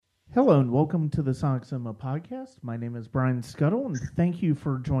Hello and welcome to the Sonic Cinema Podcast. My name is Brian Scuttle, and thank you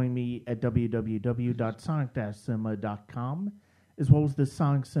for joining me at www.sonic-cinema.com, as well as the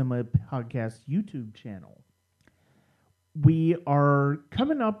Sonic Cinema Podcast YouTube channel. We are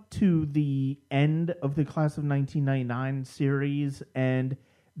coming up to the end of the Class of 1999 series, and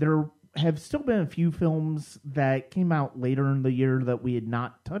there have still been a few films that came out later in the year that we had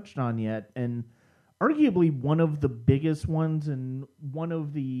not touched on yet, and arguably one of the biggest ones and one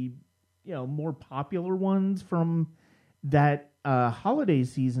of the more popular ones from that holiday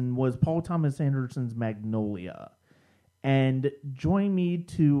season was Paul Thomas Anderson's Magnolia. And joining me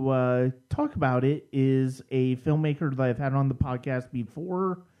to talk about it is a filmmaker that I've had on the podcast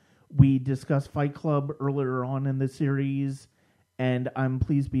before. We discussed Fight Club earlier on in the series, and I'm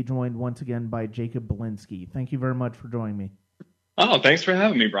pleased to be joined once again by Jacob Belinsky. Thank you very much for joining me. Oh, thanks for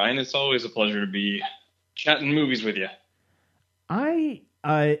having me, Brian. It's always a pleasure to be chatting movies with you. I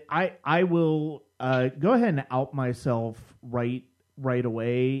will go ahead and out myself right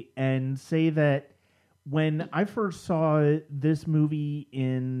away and say that when I first saw this movie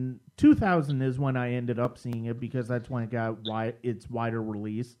in 2000 is when I ended up seeing it because that's when it got its wider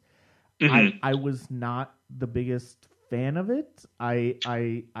release. Mm-hmm. I was not the biggest fan of it.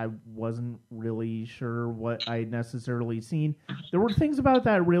 I wasn't really sure what I necessarily seen. There were things about it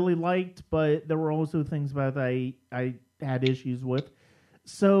that I really liked, but there were also things about it I had issues with.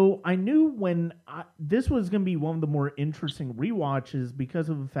 So I knew when this was going to be one of the more interesting rewatches because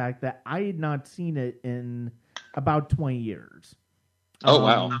of the fact that I had not seen it in about 20 years. Oh,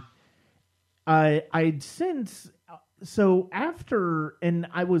 wow. I'd since... So after... And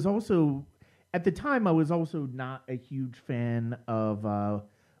I was also... At the time, I was also not a huge fan of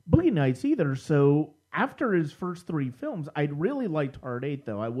Boogie Nights either. So after his first three films, I'd really liked Hard Eight,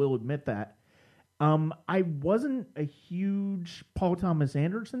 though. I will admit that. I wasn't a huge Paul Thomas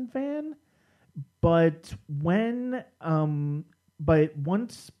Anderson fan, but once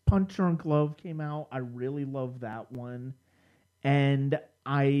Punch Drunk Love came out, I really loved that one, and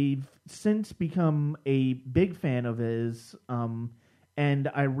I've since become a big fan of his.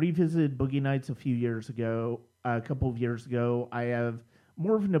 And I revisited Boogie Nights a couple of years ago. I have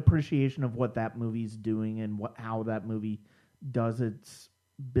more of an appreciation of what that movie's doing and how that movie does its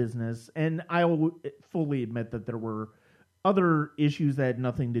business, and I'll fully admit that there were other issues that had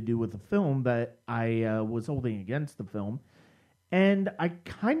nothing to do with the film that I was holding against the film, and I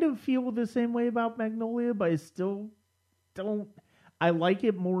kind of feel the same way about Magnolia, but I still don't. I like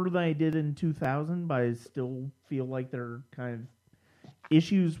it more than I did in 2000, but I still feel like there are kind of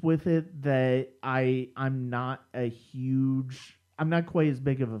issues with it that I'm not quite as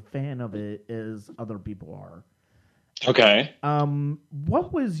big of a fan of it as other people are. Okay.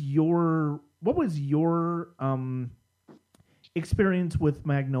 What was your experience with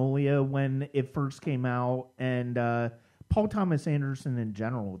Magnolia when it first came out, and Paul Thomas Anderson in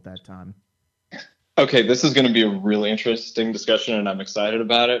general at that time? Okay, this is going to be a really interesting discussion, and I'm excited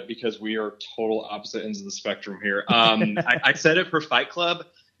about it because we are total opposite ends of the spectrum here. I said it for Fight Club.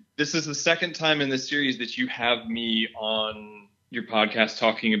 This is the second time in this series that you have me on your podcast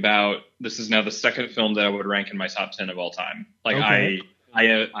talking about. This is now the second film that I would rank in my top 10 of all time. Like, okay.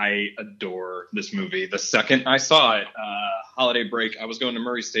 I adore this movie. The second I saw it, holiday break, I was going to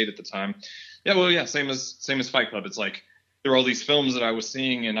Murray State at the time. Yeah, same as Fight Club. It's like there were all these films that I was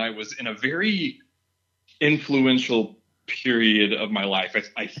seeing, and I was in a very influential period of my life.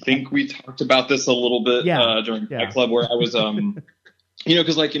 I think we talked about this a little bit during Fight Club, where I was, because I'm an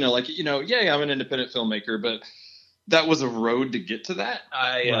independent filmmaker, but that was a road to get to that.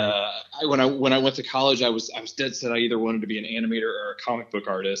 When I went to college, I was dead set I either wanted to be an animator or a comic book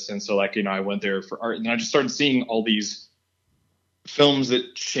artist, and so I went there for art, and I just started seeing all these films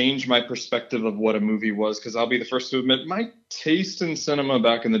that changed my perspective of what a movie was. Because I'll be the first to admit, my taste in cinema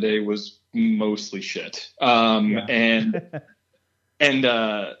back in the day was mostly shit, and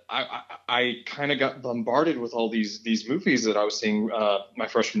I kind of got bombarded with all these movies that I was seeing my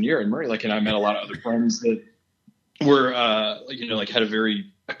freshman year in Murray. And I met a lot of other friends that were had a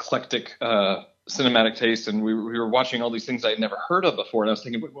very eclectic cinematic taste, and we were watching all these things I'd never heard of before, and I was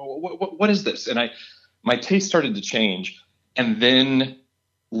thinking, what is this? And my taste started to change, and then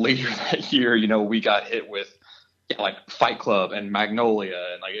later that year, we got hit with Fight Club and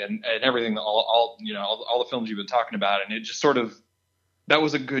Magnolia and everything, all the films you've been talking about, and it just sort of, that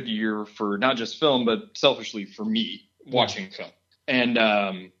was a good year for not just film, but selfishly for me watching film. And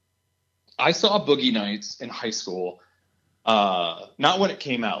I saw Boogie Nights in high school, not when it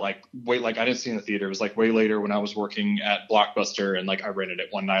came out, I didn't see it in the theater. It was way later when I was working at Blockbuster, and I rented it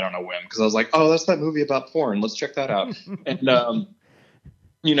one night on a whim because I was like, oh, that's that movie about porn. Let's check that out. And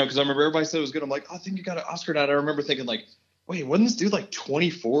because I remember everybody said it was good. I'm like, oh, I think you got an Oscar night. I remember thinking like, wait, wasn't this dude like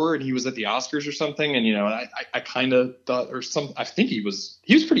 24 and he was at the Oscars or something? And I kind of thought, I think he was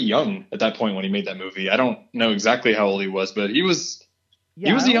pretty young at that point when he made that movie. I don't know exactly how old he was, but he was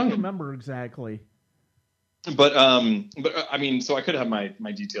Yeah, a I young. don't remember exactly. But I mean, so I could have my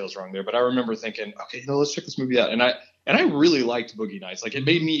details wrong there, but I remember thinking, okay, no, let's check this movie out. And I really liked Boogie Nights. Like, it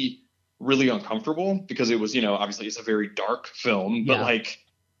made me really uncomfortable because it was, obviously it's a very dark film, but like,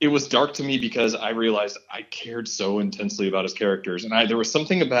 it was dark to me because I realized I cared so intensely about his characters. And there was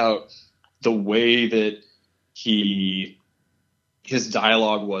something about the way that his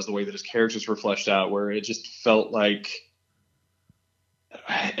dialogue was, the way that his characters were fleshed out, where it just felt like,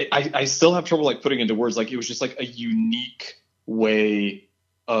 I still have trouble like putting into words. Like, it was just like a unique way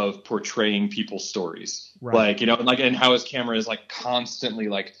of portraying people's stories. Right. Like, and how his camera is like constantly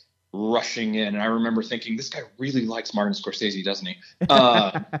like rushing in. And I remember thinking, this guy really likes Martin Scorsese, doesn't he?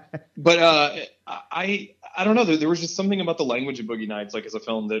 But I don't know. There was just something about the language of Boogie Nights, like as a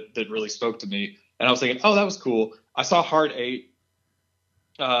film that really spoke to me. And I was thinking, oh, that was cool. I saw Hard Eight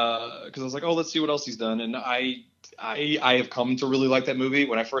because I was like, oh, let's see what else he's done. And I have come to really like that movie.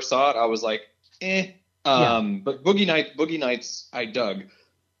 When I first saw it, I was like, eh. But Boogie Nights, I dug.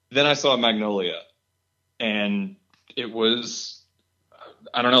 Then I saw Magnolia, and it was,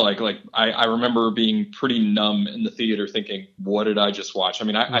 I don't know, like I remember being pretty numb in the theater thinking, what did I just watch? I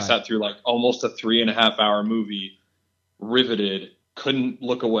mean, I sat through like almost a 3.5 hour movie, riveted, couldn't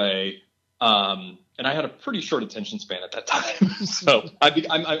look away. And I had a pretty short attention span at that time. So I think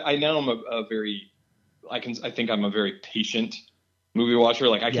I'm a very patient movie watcher.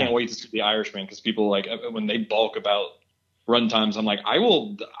 Like, I can't wait to see The Irishman, because people, like, when they balk about runtimes, I'm like, I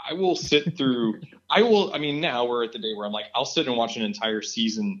will sit through. I mean, now we're at the day where I'm like, I'll sit and watch an entire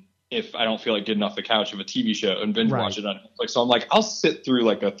season if I don't feel like getting off the couch of a TV show and binge watch it on Netflix. So I'm like, I'll sit through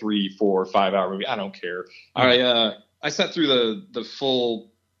like a 3, 4, 5 hour movie. I don't care. I sat through the full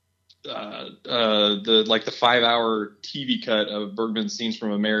the 5 hour TV cut of Bergman's Scenes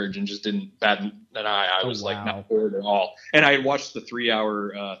from a Marriage and just didn't bat an eye. I was like not bored at all. And I watched the 3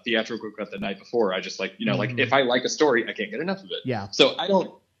 hour theatrical cut the night before. I just like, like if I like a story, I can't get enough of it. Yeah. So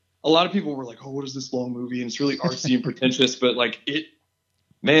a lot of people were like, oh, what is this long movie? And it's really artsy and pretentious, but like it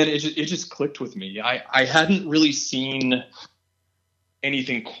just clicked with me. I hadn't really seen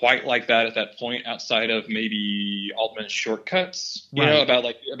anything quite like that at that point, outside of maybe Altman's Shortcuts,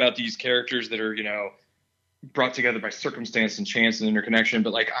 about these characters that are, brought together by circumstance and chance and interconnection.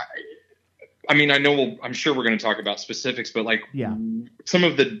 But like, I mean, I'm sure we're going to talk about specifics, but like some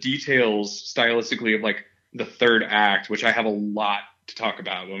of the details stylistically of like the third act, which I have a lot to talk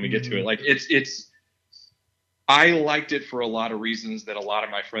about when we get to it. Like I liked it for a lot of reasons that a lot of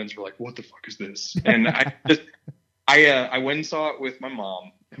my friends were like, what the fuck is this? And I went and saw it with my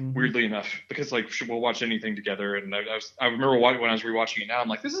mom, weirdly enough, because like we'll watch anything together. And I remember when I was rewatching it now, I'm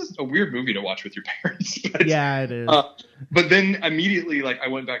like, this is a weird movie to watch with your parents. But, yeah, it is. But then immediately, like, I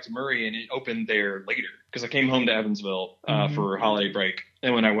went back to Murray and it opened there later because I came home to Evansville for holiday break.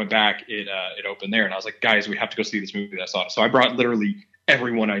 And when I went back, it opened there. And I was like, guys, we have to go see this movie that I saw. So I brought literally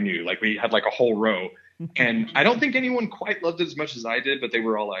everyone I knew. Like, we had like a whole row. And I don't think anyone quite loved it as much as I did, but they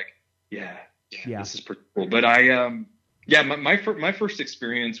were all like, yeah, this is pretty cool. But my first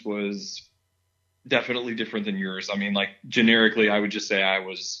experience was definitely different than yours. I mean, like, generically, I would just say I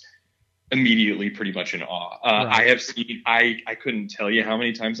was immediately pretty much in awe. I have seen, I couldn't tell you how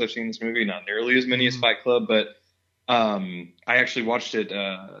many times I've seen this movie, not nearly as many as Fight Club, but I actually watched it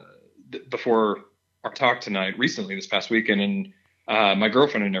before our talk tonight, recently this past weekend, and my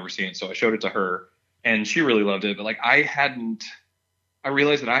girlfriend had never seen it, so I showed it to her, and she really loved it. But like, I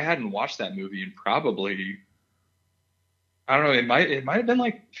realized that I hadn't watched that movie in probably, I don't know, it might have been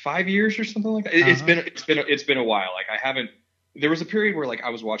like 5 years or something like that. It's been a while. Like, I haven't. There was a period where like I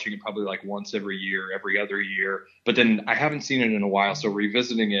was watching it probably like once every year, every other year, but then I haven't seen it in a while. So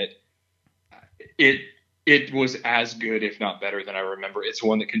revisiting it was as good, if not better, than I remember. It's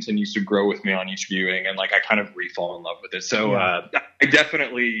one that continues to grow with me on each viewing, and like I kind of re-fall in love with it. So I'm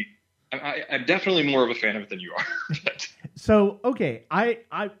definitely more of a fan of it than you are. So okay,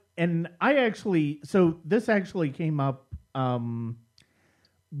 this actually came up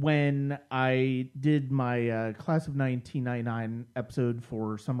when I did my Class of 1999 episode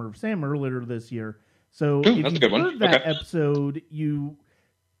for Summer of Sam earlier this year. So if you heard that episode, you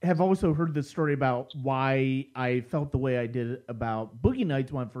have also heard the story about why I felt the way I did about Boogie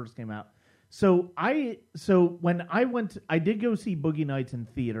Nights when it first came out. So when I did go see Boogie Nights in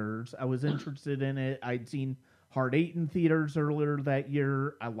theaters. I was interested in it. I'd seen Hard Eight in theaters earlier that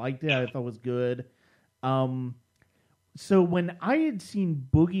year. I liked it. I thought it was good. So when I had seen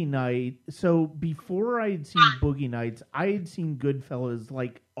Boogie Night, so before I had seen Boogie Nights, I had seen Goodfellas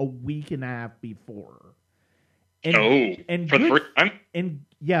like a week and a half before. And For the first time? and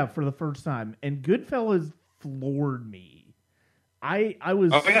yeah, for the first time. And Goodfellas floored me. I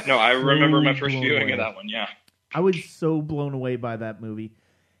was Oh yeah, no, I remember my first blown viewing away. of that one. Yeah, I was so blown away by that movie.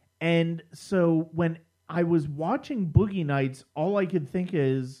 And so when I was watching Boogie Nights, all I could think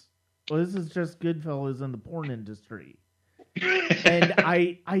is, well, this is just Goodfellas in the porn industry. And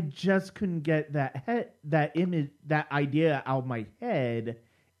I just couldn't get that image, that idea out of my head,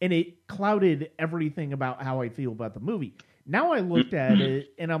 and it clouded everything about how I feel about the movie. Now I looked at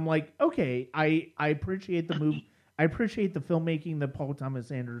it and I'm like, okay, I appreciate the movie. I appreciate the filmmaking that Paul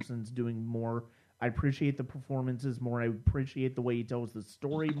Thomas Anderson's doing more. I appreciate the performances more. I appreciate the way he tells the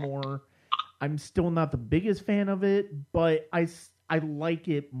story more. I'm still not the biggest fan of it, but I like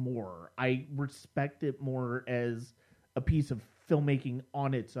it more. I respect it more as a piece of filmmaking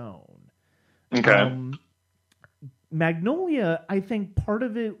on its own. okay. Magnolia, I think part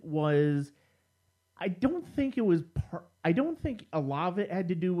of it was, I don't think a lot of it had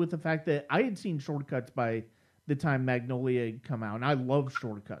to do with the fact that I had seen Shortcuts by the time Magnolia had come out, and I loved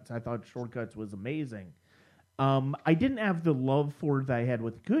Shortcuts. I thought Shortcuts was amazing. I didn't have the love for it that I had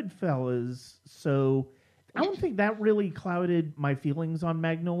with Goodfellas, so I don't think that really clouded my feelings on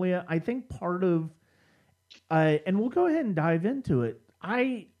Magnolia. I think part of, and we'll go ahead and dive into it.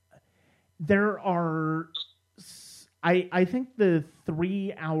 I think the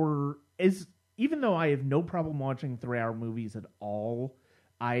 3 hour is, even though I have no problem watching 3 hour movies at all,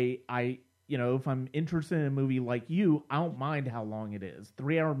 I if I'm interested in a movie like you, I don't mind how long it is.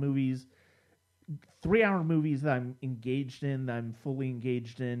 3 hour movies that I'm engaged in, that I'm fully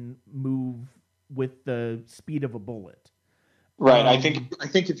engaged in, move with the speed of a bullet. Right. I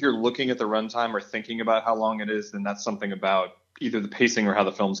think if you're looking at the runtime or thinking about how long it is, then that's something about either the pacing or how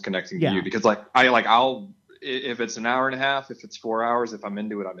the film's connecting to you. Because I'll if it's an hour and a half, if it's 4 hours, if I'm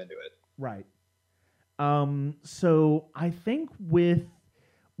into it, I'm into it. Right. So I think with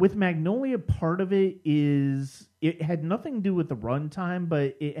Magnolia, part of it is it had nothing to do with the runtime,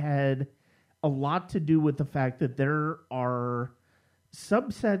 but it had a lot to do with the fact that there are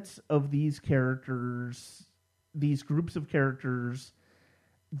subsets of these characters, these groups of characters,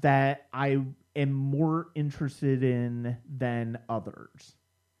 that I am more interested in than others.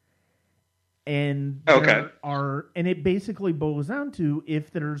 And and it basically boils down to,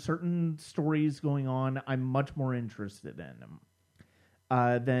 if there are certain stories going on, I'm much more interested in them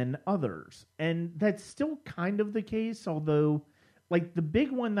than others. And that's still kind of the case, although, like, the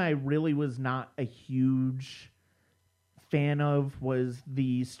big one that I really was not a huge fan of was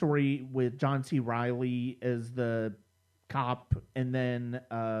the story with John C. Reilly as the cop, and then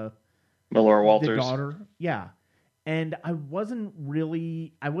Melora Walters, the daughter. Yeah. And I wasn't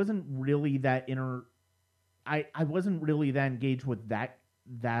really that I wasn't really that engaged with that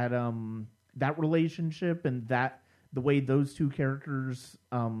relationship, and that the way those two characters,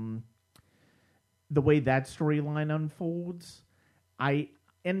 the way that storyline unfolds.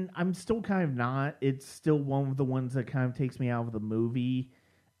 I'm still kind of not. It's still one of the ones that kind of takes me out of the movie.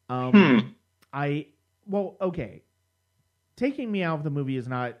 Taking me out of the movie is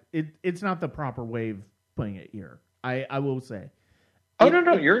not. It's not the proper way of putting it here. I will say.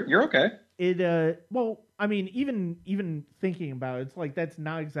 You're okay. Even thinking about it, it's like, that's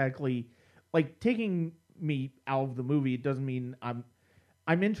not exactly like taking me out of the movie. It doesn't mean I'm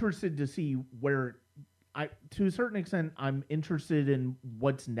interested to see where. To a certain extent, I'm interested in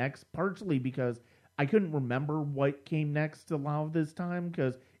what's next, partially because I couldn't remember what came next a lot of this time,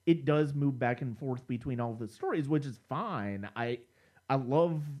 because it does move back and forth between all the stories, which is fine. I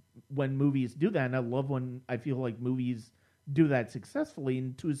love when movies do that, and I love when I feel like movies do that successfully.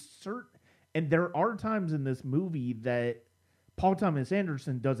 And there are times in this movie that Paul Thomas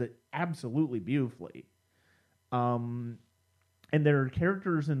Anderson does it absolutely beautifully. And there are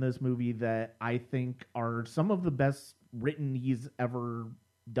characters in this movie that I think are some of the best written he's ever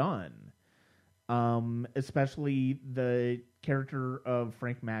done. Especially the character of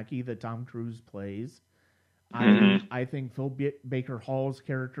Frank Mackey that Tom Cruise plays. I think Phil Baker Hall's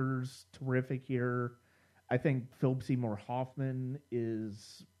character's terrific here. I think Philip Seymour Hoffman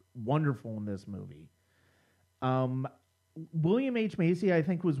is wonderful in this movie. William H. Macy, I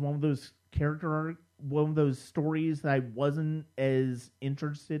think, was one of those stories that I wasn't as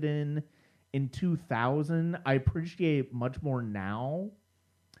interested in 2000. I appreciate it much more now.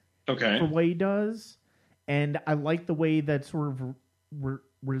 Okay. For what he does, and I like the way that sort of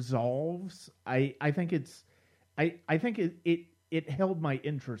resolves. I think it held my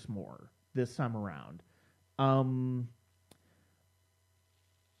interest more this time around.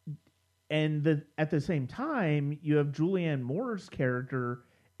 and at the same time, you have Julianne Moore's character,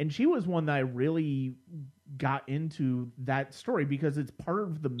 and she was one that I really got into that story because it's part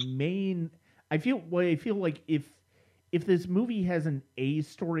of the main. I feel like if this movie has an A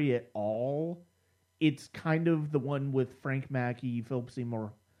story at all, it's kind of the one with Frank Mackey, Philip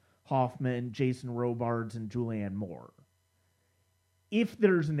Seymour Hoffman, Jason Robards, and Julianne Moore. If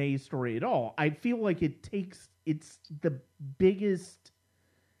there's an A story at all, I feel like it's the biggest.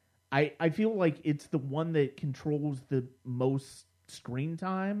 I feel like it's the one that controls the most screen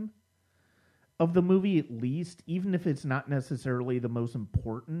time of the movie, at least, even if it's not necessarily the most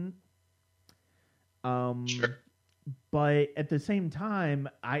important. Sure. But at the same time,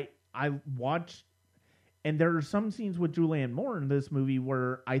 I watched, and there are some scenes with Julianne Moore in this movie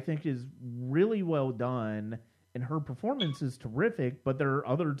where I think is really well done, and her performance is terrific. But there are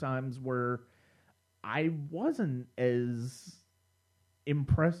other times where I wasn't as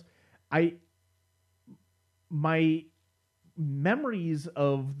impressed. My memories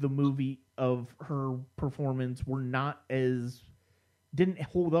of the movie of her performance didn't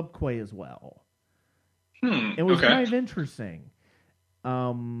hold up quite as well. It was kind of interesting.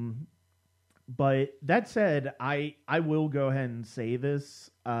 But that said, I will go ahead and say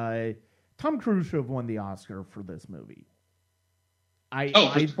this. Tom Cruise should have won the Oscar for this movie.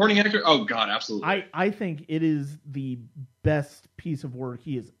 For supporting actor? Oh, God, absolutely. I think it is the best piece of work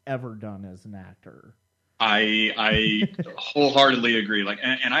he has ever done as an actor. I wholeheartedly agree. Like,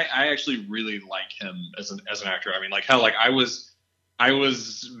 and I actually really like him as an actor. I mean, like, how, like, I was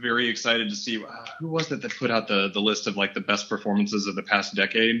very excited to see who was it that put out the list of like the best performances of the past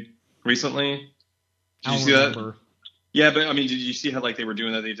decade recently. Did you see that? Yeah, but I mean, did you see how like they were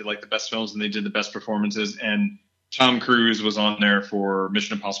doing that? They did like the best films and they did the best performances, and Tom Cruise was on there for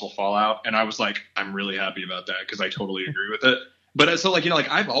Mission Impossible Fallout, and I was like, I'm really happy about that because I totally agree with it. But so like, you know, like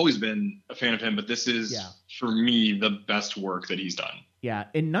I've always been a fan of him, but this is for me the best work that he's done. Yeah,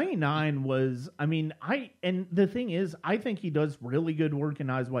 and 99 was, I mean, and the thing is, I think he does really good work in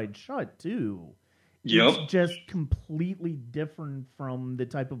Eyes Wide Shut too. Yep. It's just completely different from the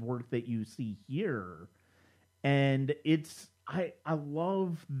type of work that you see here. And I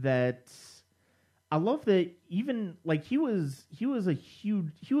love that. I love that even like he was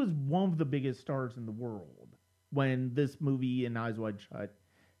one of the biggest stars in the world when this movie and Eyes Wide Shut.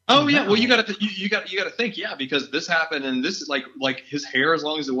 Oh yeah, well you got to think, yeah, because this happened, and this is like his hair, as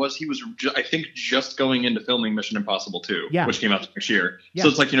long as it was, he was I think just going into filming Mission Impossible 2, which came out next year. Yeah. So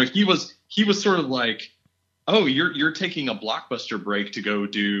it's like, you know, he was sort of like, oh, you're taking a blockbuster break to go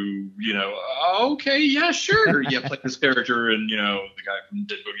do, you know, okay, yeah, sure, yeah, play this character, and you know, the guy from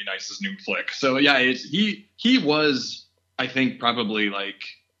Dead Boogie Nights' new flick. So yeah, he was, I think, probably like,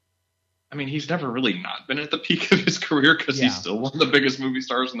 I mean, he's never really not been at the peak of his career because he's still one of the biggest movie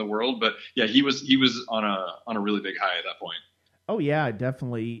stars in the world. But yeah, he was on a really big high at that point. Oh yeah,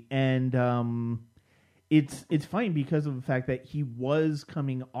 definitely. And it's funny because of the fact that he was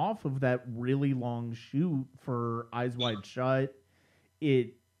coming off of that really long shoot for Eyes Wide Shut.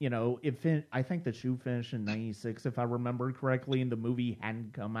 I think the shoot finished in '96, if I remember correctly, and the movie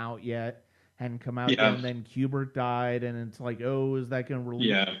hadn't come out yet. And then Kubrick died, and it's like, oh, is that going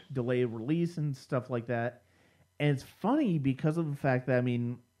to delay release and stuff like that? And it's funny because of the fact that, I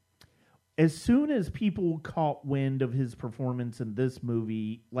mean, as soon as people caught wind of his performance in this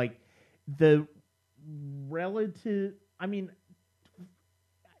movie, like the relative, I mean,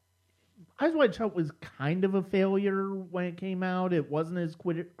 Eyes Wide Shut was kind of a failure when it came out. It wasn't as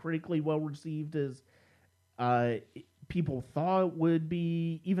critically well received as people thought it would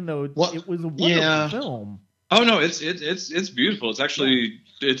be, even though it was a wonderful film. Oh no, it's beautiful. It's actually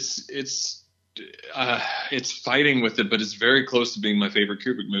it's fighting with it, but it's very close to being my favorite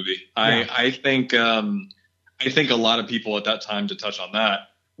Kubrick movie. Yeah. I think a lot of people at that time, to touch on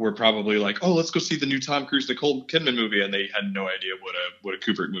that, were probably like, oh, let's go see the new Tom Cruise Nicole Kidman movie, and they had no idea what a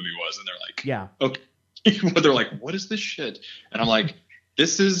Kubrick movie was, and they're like, yeah, okay. They're like, what is this shit? And I'm like,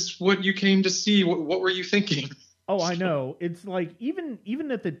 this is what you came to see. What were you thinking? Oh, I know. It's like even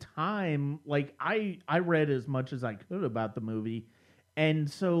at the time, like I read as much as I could about the movie, and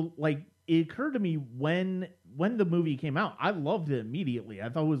so like it occurred to me when the movie came out, I loved it immediately. I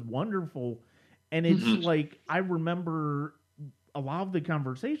thought it was wonderful, and it's like I remember a lot of the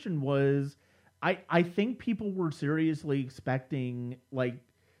conversation was I think people were seriously expecting like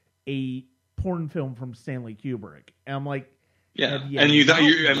a porn film from Stanley Kubrick, and I'm like. Yeah, and you thought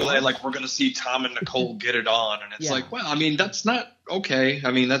like we're gonna see Tom and Nicole get it on, and it's like, well, I mean, that's not okay.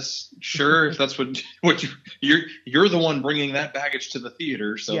 I mean, that's sure if that's what you're the one bringing that baggage to the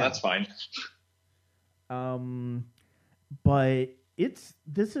theater, so that's fine. But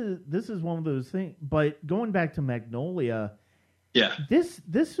this is one of those things. But going back to Magnolia, Yeah. this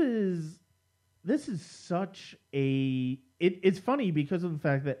is such a it's funny because of the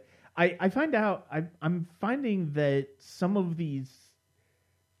fact that I find out I'm finding that some of the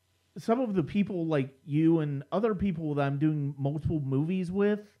people like you and other people that I'm doing multiple movies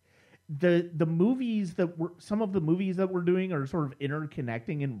with, the movies that some of the movies that we're doing are sort of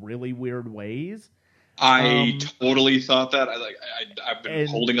interconnecting in really weird ways. I totally thought that. I've been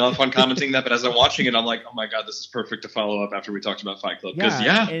holding off on commenting that, but as I'm watching it, I'm like, oh my god, this is perfect to follow up after we talked about Fight Club. Because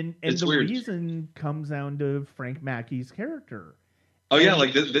and it's the weird. reason comes down to Frank Mackey's character. Oh yeah,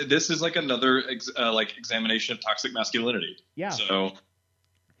 like this is like another examination of toxic masculinity. Yeah. So.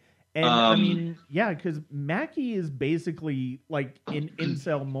 And I mean, yeah, because Mackey is basically like an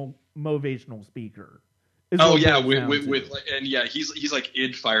incel motivational speaker. Oh yeah, he's like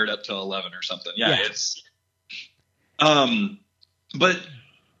id fired up to 11 or something. Yeah. It's, but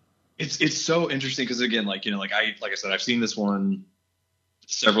it's so interesting because again, like I said, I've seen this one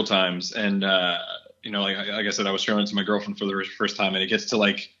several times, and like I said, I was showing it to my girlfriend for the first time, and it gets to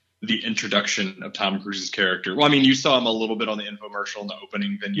like the introduction of Tom Cruise's character. Well, I mean, you saw him a little bit on the infomercial and the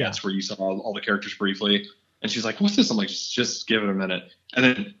opening vignettes where you saw all the characters briefly, and she's like, "What's this?" I'm like, "Just give it a minute," and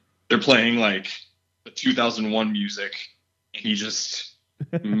then they're playing like the 2001 music, and he just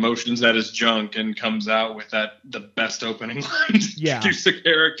motions at his junk and comes out with the best opening line to introduce the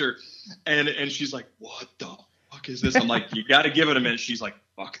character, and she's like, what the fuck is this? I'm like, you got to give it a minute. She's like,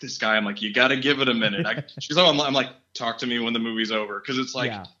 fuck this guy. I'm like, you got to give it a minute. She's like, I'm like, talk to me when the movie's over, because it's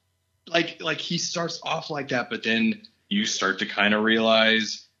like, like he starts off like that, but then you start to kind of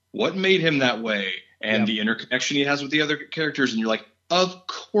realize what made him that way and the interconnection he has with the other characters, and you're like, of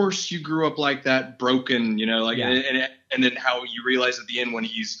course you grew up like that, broken, and then how you realize at the end when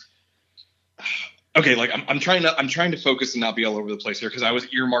he's okay. Like I'm trying to focus and not be all over the place here, because I was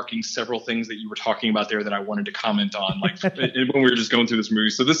earmarking several things that you were talking about there that I wanted to comment on, like when we were just going through this movie.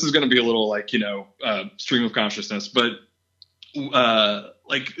 So this is going to be a little like stream of consciousness, but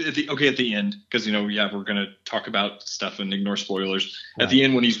like at the end, because we're going to talk about stuff and ignore spoilers. Right. At the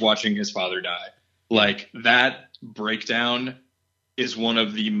end when he's watching his father die, like that breakdown is one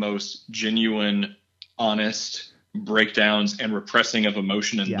of the most genuine, honest breakdowns and repressing of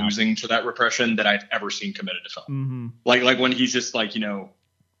emotion and losing to that repression that I've ever seen committed to film. Mm-hmm. Like when he's just like,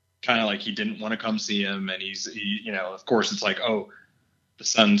 kind of like he didn't want to come see him, and of course it's like, oh, the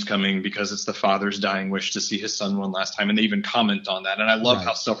son's coming because it's the father's dying wish to see his son one last time, and they even comment on that. And I love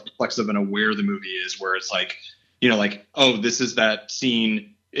how self-reflexive and aware the movie is, where it's like, like, oh, this is that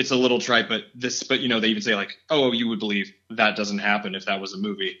scene. It's a little trite, but they even say like, oh, you would believe that doesn't happen if that was a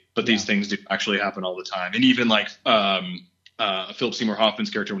movie, but these things do actually happen all the time. And even like Philip Seymour Hoffman's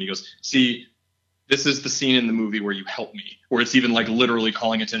character, when he goes, see, this is the scene in the movie where you help me, where it's even like literally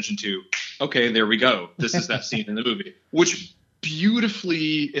calling attention to, okay, there we go. This is that scene in the movie, which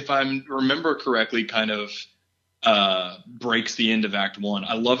beautifully, if I remember correctly, kind of breaks the end of Act One.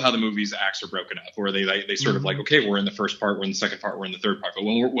 I love how the movie's acts are broken up, where they sort of like, okay, we're in the first part, we're in the second part, we're in the third part. But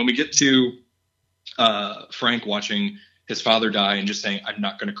when we get to Frank watching his father die and just saying, I'm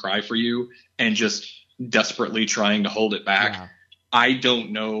not going to cry for you, and just desperately trying to hold it back, I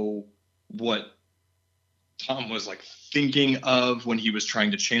don't know what Tom was like thinking of when he was trying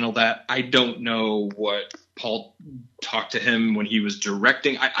to channel that. I don't know what Paul talked to him when he was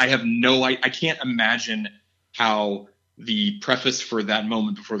directing. I have I can't imagine how the preface for that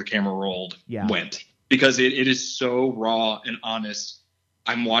moment before the camera rolled went, because it is so raw and honest.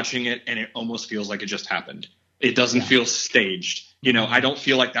 I'm watching it and it almost feels like it just happened. It doesn't feel staged. I don't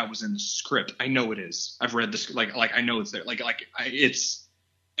feel like that was in the script. I know it is. I've read this, like I know it's there.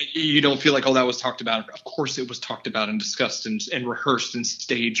 You don't feel like, oh, that was talked about. Of course it was talked about and discussed and rehearsed and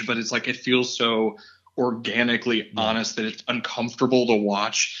staged, but it's like, it feels so organically honest that it's uncomfortable to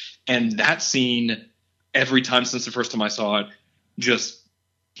watch. And that scene, every time since the first time I saw it, just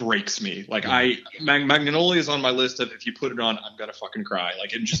breaks me. Like Magnolia is on my list of, if you put it on, I'm gonna fucking cry.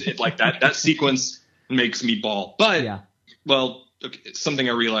 Like that sequence makes me bawl. But well, okay, it's something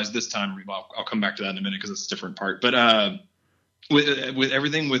I realized this time. I'll come back to that in a minute because it's a different part. But with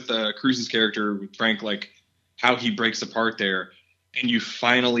everything with Cruise's character, with Frank, like how he breaks apart there, and you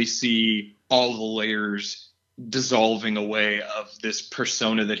finally see all the layers dissolving away of this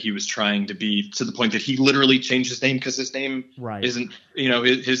persona that he was trying to be, to the point that he literally changed his name, because his name isn't,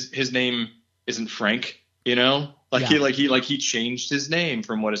 his name isn't Frank, he changed his name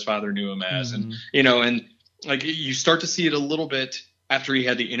from what his father knew him as. And and like you start to see it a little bit after he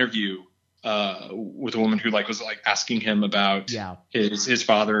had the interview with a woman who like was like asking him about his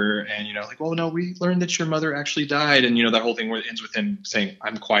father, and like, well, no, we learned that your mother actually died, and that whole thing where it ends with him saying,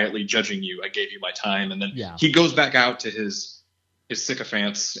 I'm quietly judging you, I gave you my time, and then he goes back out to his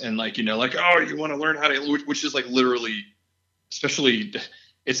sycophants and like like, oh, you want to learn how to, which is like literally, especially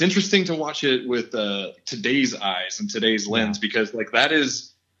it's interesting to watch it with today's eyes and today's lens, because like that is.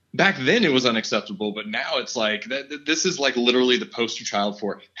 Back then it was unacceptable, but now it's like this is like literally the poster child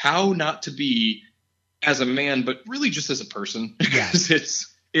for how not to be as a man, but really just as a person. Because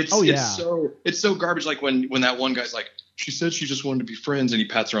it's so garbage. Like when that one guy's like, she said she just wanted to be friends, and he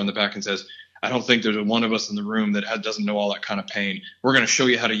pats her on the back and says, I don't think there's one of us in the room that doesn't know all that kind of pain. We're going to show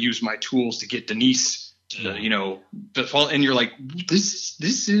you how to use my tools to get Denise to to fall. And you're like, this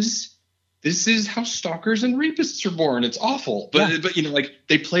is how stalkers and rapists are born. It's awful. But like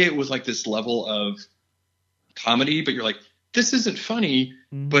they play it with like this level of comedy, but you're like, this isn't funny,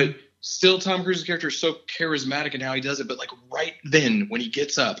 but still Tom Cruise's character is so charismatic in how he does it. But like right then when he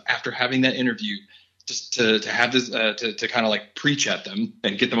gets up after having that interview, just to have this, to kind of like preach at them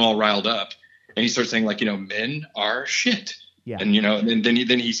and get them all riled up. And he starts saying like, men are shit. Yeah. And, and then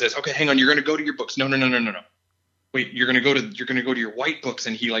he says, okay, hang on. You're going to go to your books. No. Wait, you're gonna go to your white books,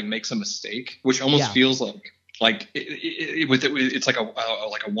 and he like makes a mistake, which almost feels like it's like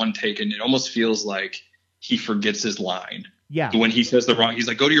a one take, and it almost feels like he forgets his line. Yeah. When he says he's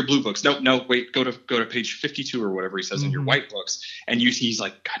like, go to your blue books. No, wait, go to page 52 or whatever he says in your white books, and he's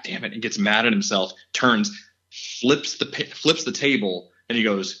like, God damn it, and gets mad at himself, turns, flips the table, and he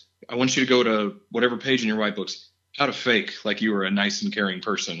goes, I want you to go to whatever page in your white books, how to fake like you were a nice and caring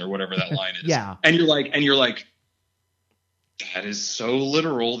person, or whatever that line is. Yeah. And you're like. That is so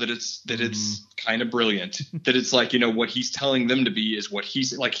literal that it's kind of brilliant. That it's like, what he's telling them to be is what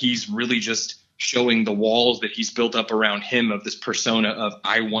he's like. He's really just showing the walls that he's built up around him of this persona of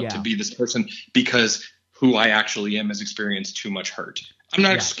I want to be this person because who I actually am has experienced too much hurt. I'm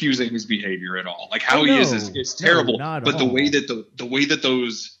not excusing his behavior at all. Like how he is terrible. But the way that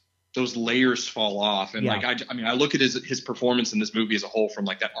those layers fall off, and like I look at his performance in this movie as a whole, from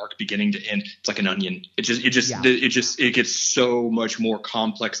like that arc beginning to end. It's like an onion. It gets so much more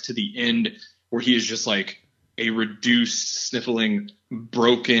complex to the end, where he is just like a reduced, sniffling,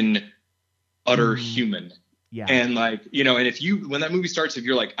 broken, utter human. Yeah. And like, and when that movie starts, if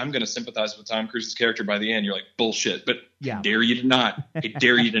you're like, I'm going to sympathize with Tom Cruise's character by the end, you're like, bullshit. But I dare you to not. I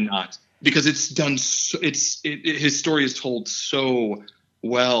dare you to not, because it's done. His story is told so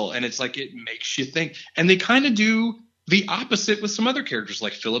well, and it's like it makes you think. And they kind of do the opposite with some other characters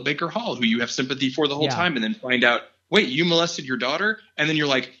like Philip Baker Hall, who you have sympathy for the whole time, and then find out, wait, you molested your daughter? And then you're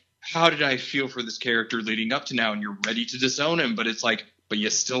like, how did I feel for this character leading up to now? And you're ready to disown him, but it's like, but you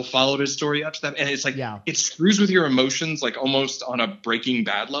still followed his story up to that. And it's like, it screws with your emotions, like almost on a Breaking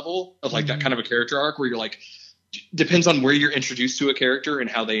Bad level of like that kind of a character arc, where you're like, depends on where you're introduced to a character and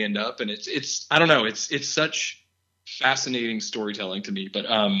how they end up. And it's I don't know, it's such fascinating storytelling to me. But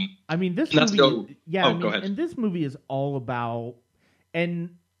I mean, this movie, go ahead. And this movie is all about,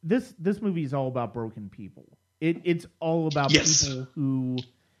 and this movie is all about broken people. It's all about people who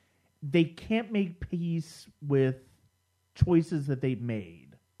they can't make peace with choices that they've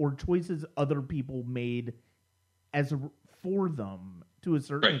made, or choices other people made for them to a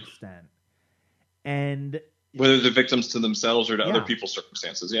certain extent, and whether they're victims to themselves or to other people's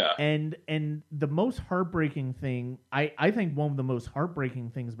circumstances. And the most heartbreaking thing, I think one of the most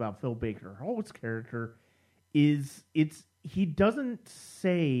heartbreaking things about Phil Baker Hall's character is he doesn't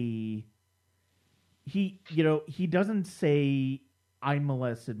say I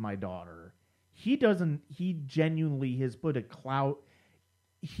molested my daughter. He genuinely has put a clout.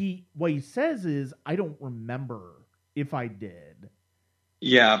 What he says is, I don't remember if I did.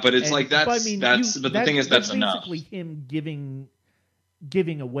 Yeah, but it's like but the thing is, that's enough. Basically him giving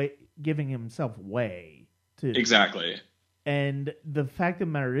himself away to exactly. And the fact of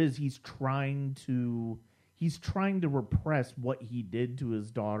the matter is, he's trying to repress what he did to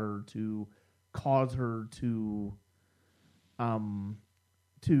his daughter to cause her to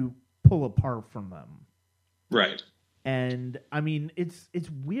pull apart from them. Right. And I mean, it's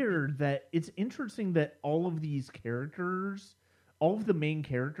weird that it's interesting that all of these characters, all of the main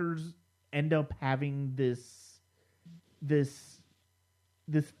characters, end up having this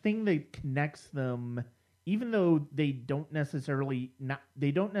thing that connects them, even though they don't necessarily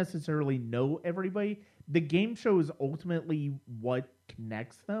know everybody. The game show is ultimately what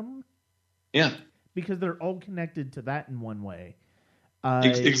connects them. Yeah, because they're all connected to that in one way.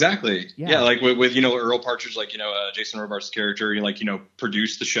 Exactly. Yeah, like with Earl Partridge, like Jason Robards' character,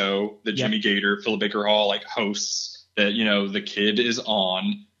 produced the show that Jimmy Gator, Philip Baker Hall, like hosts, that the kid is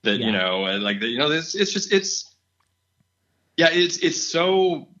on, that, Yeah. you know, and like, you know, it's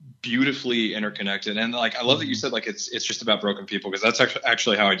so beautifully interconnected. And like, I love that you said, like, it's just about broken people, because that's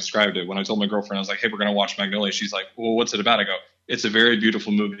actually how I described it. When I told my girlfriend, I was like, hey, we're going to watch Magnolia. She's like, well, what's it about? I go, it's a very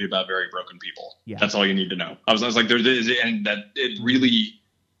beautiful movie about very broken people. Yeah. That's all you need to know. I was like, and that it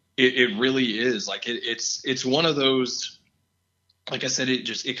really is like, it's one of those, like I said,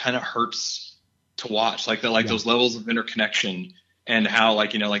 it kind of hurts to watch, like that, like those levels of interconnection, and how,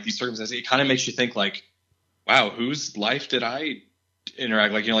 like, you know, like these circumstances, it kind of makes you think, like, wow, whose life did I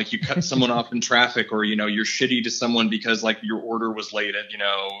interact? Like, you know, like you cut someone off in traffic, or, you know, you're shitty to someone because like your order was late at, you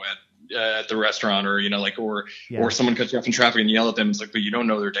know, at the restaurant, or, you know, like, or someone cuts you off in traffic and you yell at them. It's like, but you don't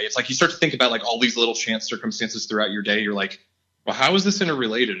know their day. It's like, you start to think about like all these little chance circumstances throughout your day. You're like, well, how is this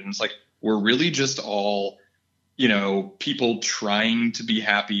interrelated? And it's like, we're really just all, you know, people trying to be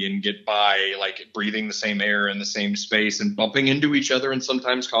happy and get by, like breathing the same air in the same space and bumping into each other, and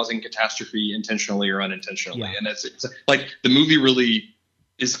sometimes causing catastrophe intentionally or unintentionally. Yeah. And it's like, the movie really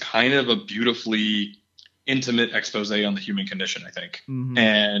is kind of a beautifully intimate expose on the human condition, I think. Mm-hmm.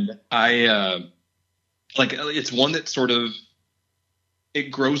 And I like, it's one that sort of, it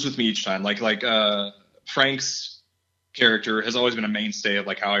grows with me each time. Like Frank's character has always been a mainstay of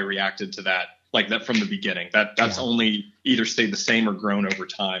like how I reacted to that. Like that from the beginning, that's only either stayed the same or grown over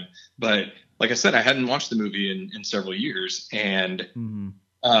time. But like I said, I hadn't watched the movie in several years. And,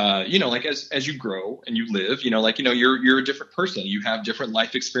 you know, like as you grow and you live, you know, like, you know, you're a different person. You have different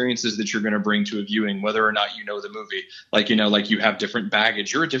life experiences that you're going to bring to a viewing, whether or not you know the movie. Like, you know, like you have different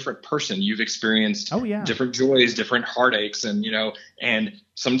baggage. You're a different person. You've experienced different joys, different heartaches. And, you know, and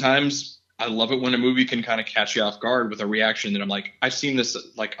sometimes I love it when a movie can kind of catch you off guard with a reaction that I'm like, I've seen this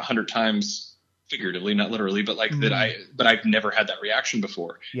like 100 times, figuratively, not literally, but like but I've never had that reaction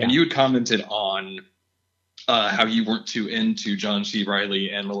before. Yeah. And you had commented on how you weren't too into John C.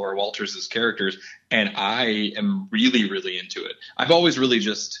 Reilly and Melora Walters as characters, and I am really, really into it. I've always really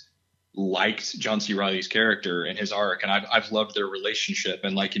just liked John C. Reilly's character and his arc, and I've loved their relationship,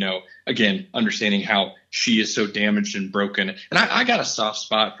 and like, you know, again, understanding how she is so damaged and broken. And I got a soft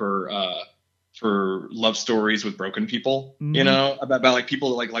spot for love stories with broken people, you know, about like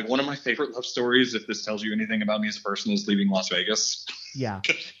people like one of my favorite love stories, if this tells you anything about me as a person, is Leaving Las Vegas. Yeah.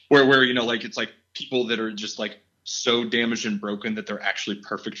 where, you know, like it's like people that are just like so damaged and broken that they're actually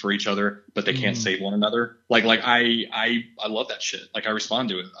perfect for each other, but they can't save one another. Like I love that shit. Like I respond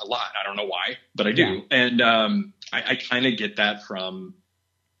to it a lot. I don't know why, but I do. Yeah. And I kind of get that from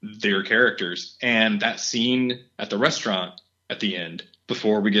their characters. And that scene at the restaurant at the end,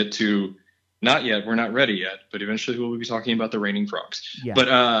 before we get to, not yet, we're not ready yet, but eventually we'll be talking about the raining frogs. Yeah.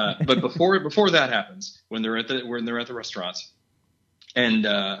 But before that happens, when they're at the restaurant,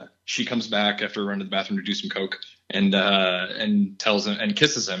 and she comes back after running to the bathroom to do some coke, and tells him and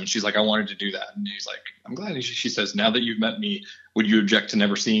kisses him, and she's like, I wanted to do that, and he's like, I'm glad. She says, now that you've met me, would you object to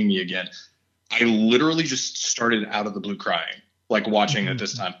never seeing me again? I literally just started out of the blue crying, like watching it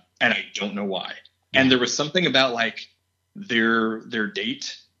this time, and I don't know why. Yeah. And there was something about like their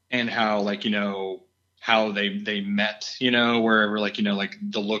date, and how, like, you know, how they met, you know, wherever, like, you know, like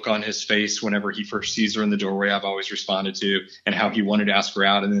the look on his face whenever he first sees her in the doorway, I've always responded to, and how he wanted to ask her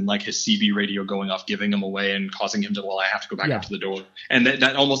out, and then like his CB radio going off, giving him away and causing him to, well, I have to go back up to the door. And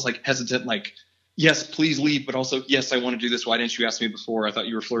that almost like hesitant, like, yes, please leave, but also, yes, I want to do this. Why didn't you ask me before? I thought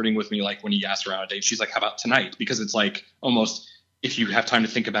you were flirting with me, like when he asked her on a date. She's like, how about tonight? Because it's like almost, if you have time to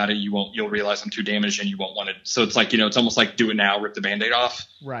think about it, you'll realize I'm too damaged and you won't want it. So it's like, you know, it's almost like do it now, rip the Band-Aid off.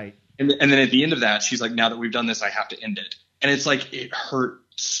 Right. And then at the end of that, she's like, now that we've done this, I have to end it. And it's like, it hurt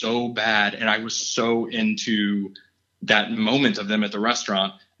so bad. And I was so into that moment of them at the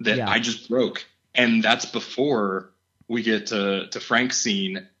restaurant that I just broke. And that's before we get to Frank's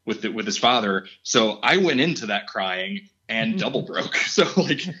scene with his father. So I went into that crying and double broke. So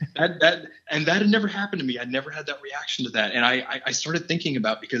like that had never happened to me. I'd never had that reaction to that. And I started thinking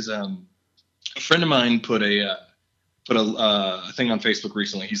about, because a friend of mine put a thing on Facebook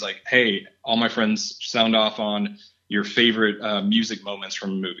recently. He's like, hey, all my friends sound off on your favorite music moments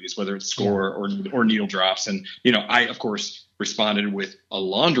from movies, whether it's score or needle drops. And, you know, I, of course, responded with a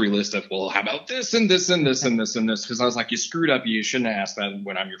laundry list of, well, how about this and this and this and this and this? Because I was like, you screwed up. You shouldn't have asked that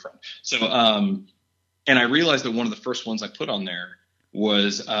when I'm your friend. So, and I realized that one of the first ones I put on there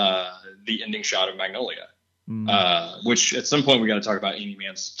was the ending shot of Magnolia. Which at some point we got to talk about Amy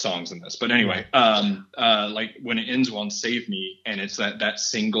Mann's songs in this. But anyway, like when it ends on Save Me, and it's that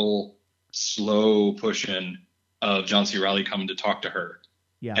single slow push in of John C. Reilly coming to talk to her,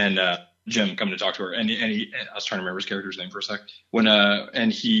 and Jim coming to talk to her, and he I was trying to remember his character's name for a sec, when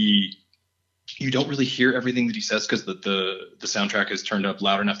and he you don't really hear everything that he says because the soundtrack is turned up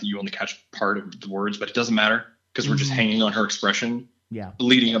loud enough that you only catch part of the words, but it doesn't matter because we're just hanging on her expression. Yeah.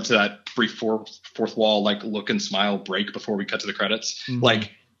 Leading up to that fourth wall, like look and smile break before we cut to the credits.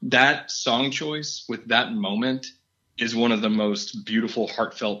 Like that song choice with that moment is one of the most beautiful,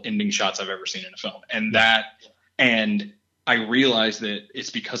 heartfelt ending shots I've ever seen in a film. And I realized that it's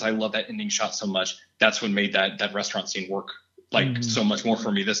because I love that ending shot so much. That's what made that restaurant scene work like so much more for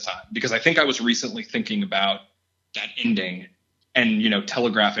me this time, because I think I was recently thinking about that ending and,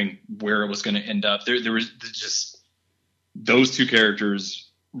 telegraphing where it was going to end up. There was just those two characters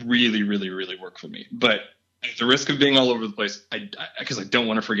really, really, really work for me. But at the risk of being all over the place, because I don't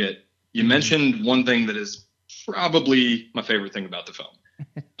want to forget, you mentioned one thing that is probably my favorite thing about the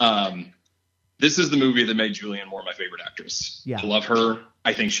film. This is the movie that made Julianne Moore my favorite actress. Yeah. I love her.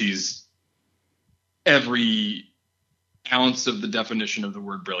 I think she's every ounce of the definition of the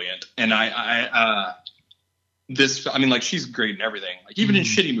word brilliant. And she's great in everything. Like even in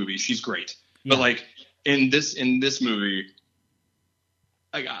shitty movies, she's great. Yeah. But like in this movie,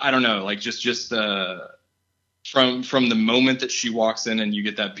 I don't know, like just from the moment that she walks in and you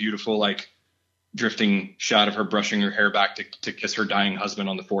get that beautiful like drifting shot of her brushing her hair back to kiss her dying husband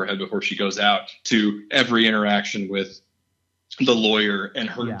on the forehead before she goes out, to every interaction with the lawyer and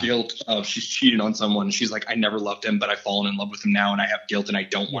her guilt of she's cheated on someone. She's like, I never loved him, but I've fallen in love with him now and I have guilt and I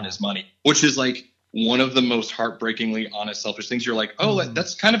don't want his money, which is like one of the most heartbreakingly honest, selfish things. You're like, oh,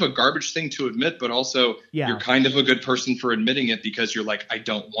 that's kind of a garbage thing to admit, but also you're kind of a good person for admitting it, because you're like, I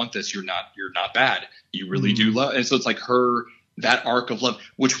don't want this. You're not bad. You really do love. And so it's like that arc of love,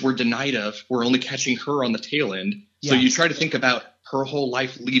 which we're denied of, we're only catching her on the tail end. So you try to think about her whole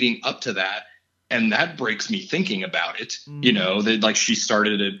life leading up to that. And that breaks me thinking about it, that like she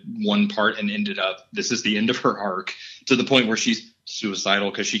started at one part and ended up, this is the end of her arc, to the point where she's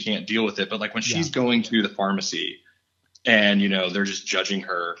suicidal because she can't deal with it. But like when she's going to the pharmacy and, they're just judging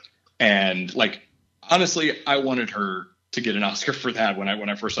her, and like, honestly, I wanted her to get an Oscar for that when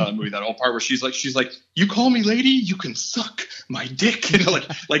I first saw the movie, that whole part where she's like, you call me lady, you can suck my dick.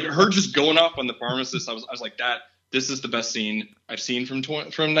 Like her just going off on the pharmacist. I was like, this is the best scene I've seen from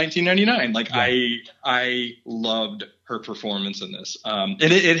 1999. Like I loved her performance in this. And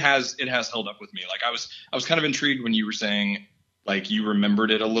it has held up with me. Like I was kind of intrigued when you were saying like you remembered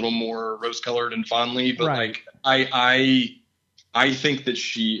it a little more rose colored and fondly, but like I think that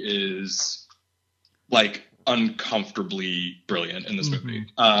she is like uncomfortably brilliant in this movie.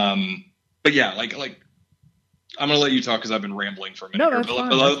 But yeah, like I'm gonna let you talk because I've been rambling for a minute.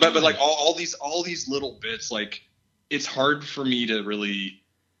 No, but like all these little bits, like it's hard for me to really,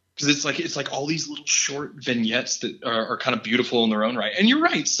 because it's like all these little short vignettes that are kind of beautiful in their own right. And you're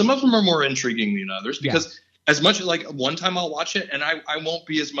right, some of them are more intriguing than others, because as much as like one time I'll watch it and I won't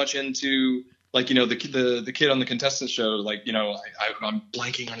be as much into like the kid on the contestant show, like I'm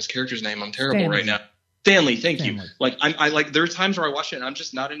blanking on his character's name. I'm terrible right now. Stanley, thank you. Like I like there are times where I watch it and I'm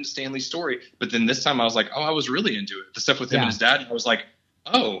just not into Stanley's story, but then this time I was like, oh, I was really into it. The stuff with him and his dad, I was like,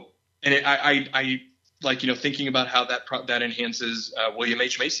 oh, and I like thinking about how that enhances William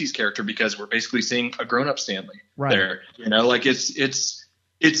H. Macy's character, because we're basically seeing a grown up Stanley there. Like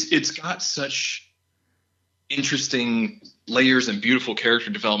it's got such interesting layers and beautiful character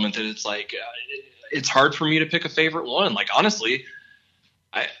development that it's like it's hard for me to pick a favorite one. Like honestly,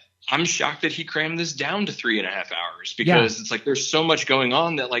 I'm shocked that he crammed this down to 3.5 hours, because it's like there's so much going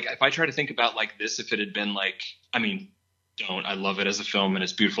on that like if I try to think about like this, if it had been like, I love it as a film and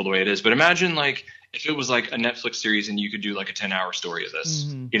it's beautiful the way it is, but imagine like if it was like a Netflix series and you could do like a 10-hour story of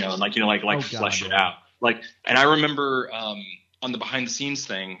this, and like flesh it out. Like, and I remember on the behind the scenes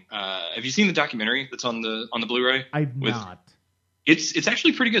thing, have you seen the documentary that's on the Blu-ray? I've not. It's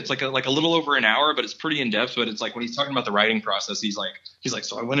actually pretty good. It's like a little over an hour, but it's pretty in depth. But it's like when he's talking about the writing process, he's like,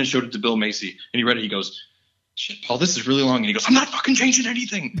 so I went and showed it to Bill Macy, and he read it. He goes, shit, Paul, this is really long. And he goes, I'm not fucking changing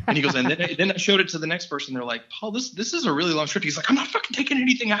anything. And he goes, and then I showed it to the next person. They're like, Paul, this is a really long script. He's like, I'm not fucking taking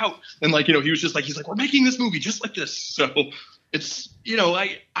anything out. And like, he was just like, he's like, we're making this movie just like this. So it's,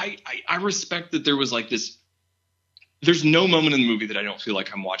 I respect that there was like this. There's no moment in the movie that I don't feel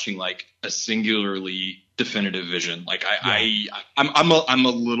like I'm watching like a singularly definitive vision. Like I'm a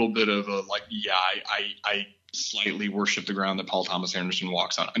little bit of a like, I slightly worship the ground that Paul Thomas Anderson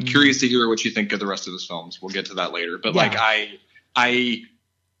walks on. I'm curious to hear what you think of the rest of his films. We'll get to that later. But like I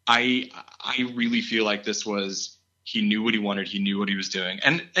really feel like this was, he knew what he wanted, he knew what he was doing.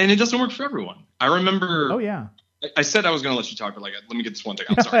 And it doesn't work for everyone. I remember Oh yeah. I said I was going to let you talk, but like, let me get this one thing.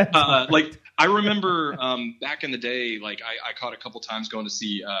 I'm sorry. Like, I remember back in the day, like I caught a couple times going to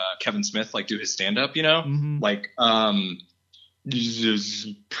see Kevin Smith like do his stand up. Like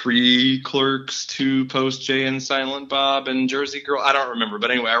pre-Clerks to post Jay and Silent Bob and Jersey Girl. I don't remember,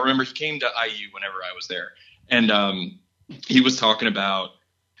 but anyway, I remember he came to IU whenever I was there, and he was talking about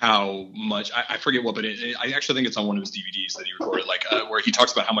how much I forget what, but I actually think it's on one of his DVDs that he recorded, like where he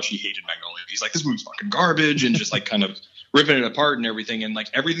talks about how much he hated Magnolia. He's like, this movie's fucking garbage, and just like kind of ripping it apart and everything, and like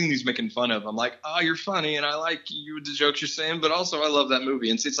everything he's making fun of. I'm like, oh, you're funny, and I like you the jokes you're saying, but also I love that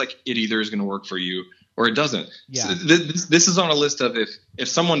movie. And it's like it either is going to work for you or it doesn't. Yeah. So this is on a list of if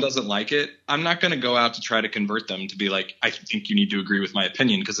someone doesn't like it, I'm not going to go out to try to convert them to be like, I think you need to agree with my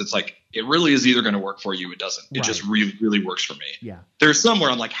opinion, because it's like it really is either going to work for you, it doesn't. It just really, really works for me. Yeah. There's some where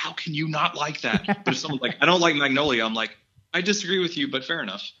I'm like, how can you not like that? But if someone's like, I don't like Magnolia, I'm like, I disagree with you, but fair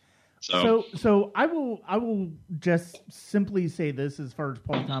enough. So I will just simply say this as far as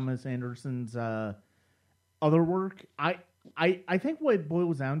Paul Thomas Anderson's other work. I think what it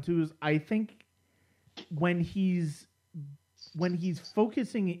boils down to is I think when he's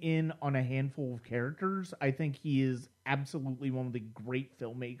focusing in on a handful of characters, I think he is absolutely one of the great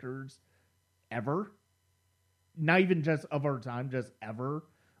filmmakers ever. Not even just of our time, just ever.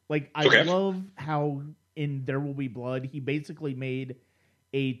 Like, I love how in There Will Be Blood, he basically made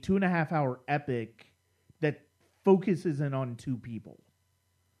a 2.5-hour epic that focuses in on two people.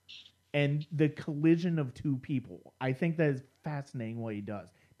 And the collision of two people. I think that is fascinating what he does.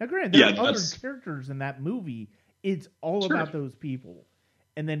 Now, granted, there are other characters in that movie. It's all about those people.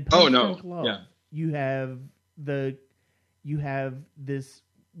 And then Punch-Drunk Love, you have this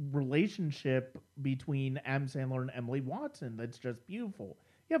relationship between Adam Sandler and Emily Watson that's just beautiful.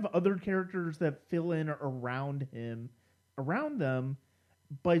 You have other characters that fill in around them,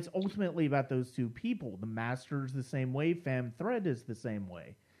 but it's ultimately about those two people. The Master's the same way. Phantom Thread is the same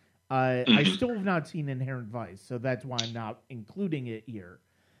way. I still have not seen Inherent Vice, so that's why I'm not including it here.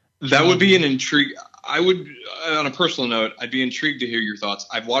 That would be an intrigue. I would, on a personal note, I'd be intrigued to hear your thoughts.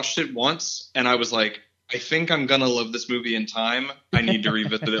 I've watched it once, and I was like, I think I'm gonna love this movie in time. I need to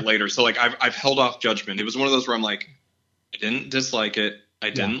revisit it later. So like, I've held off judgment. It was one of those where I'm like, I didn't dislike it. I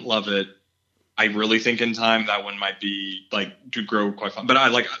didn't love it. I really think in time that one might be like to grow quite fun. But I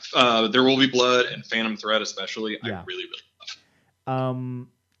like There Will Be Blood and Phantom Thread especially. I really, really love.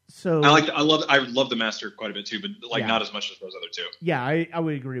 So I love The Master quite a bit too, but like not as much as those other two. Yeah, I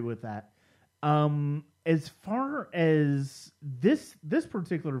would agree with that. As far as this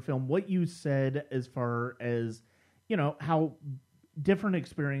particular film, what you said as far as, you know, how different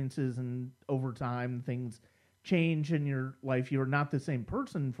experiences and over time things change in your life. You're not the same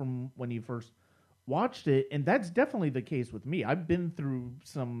person from when you first watched it, and that's definitely the case with me. I've been through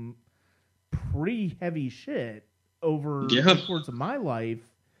some pretty heavy shit over the course of my life.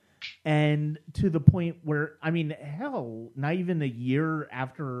 And to the point where, I mean, hell, not even a year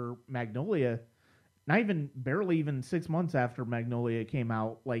after Magnolia, barely even 6 months after Magnolia came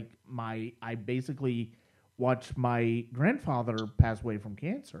out, like I basically watched my grandfather pass away from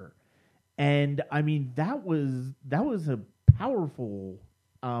cancer. And I mean, that was a powerful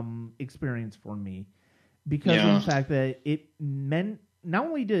experience for me because of the fact that it meant, not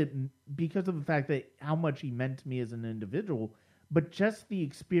only because of the fact that how much he meant to me as an individual, but just the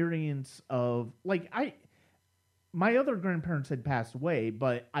experience of, like, my other grandparents had passed away,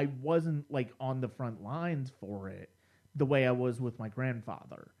 but I wasn't, like, on the front lines for it the way I was with my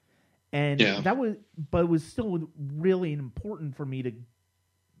grandfather. And but it was still really important for me to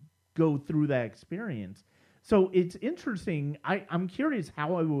go through that experience. So it's interesting. I'm curious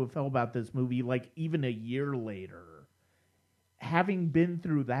how I would have felt about this movie, like, even a year later. Having been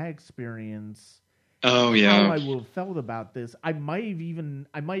through that experience... how I would have felt about this. I might have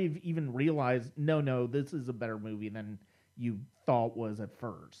even realized, no, this is a better movie than you thought was at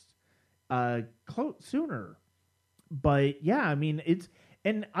first. Sooner. But yeah, I mean,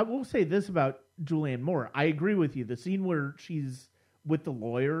 and I will say this about Julianne Moore. I agree with you. The scene where she's with the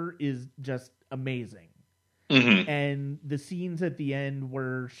lawyer is just amazing. Mm-hmm. And the scenes at the end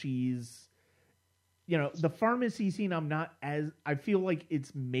where she's, you know, the pharmacy scene, I feel like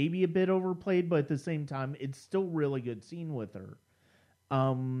it's maybe a bit overplayed, but at the same time, it's still a really good scene with her.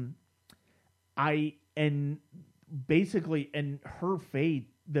 And her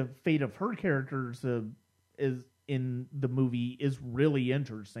fate, the fate of her characters is in the movie is really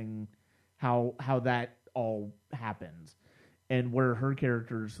interesting. How that all happens and where her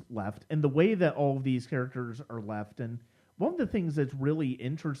character's left and the way that all of these characters are left. And one of the things that's really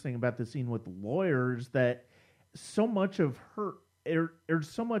interesting about the scene with the lawyers that so much of her, there's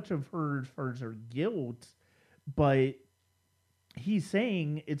so much of her as far as her guilt, but he's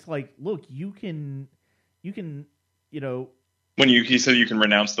saying it's like, look, you can, you know, when he said you can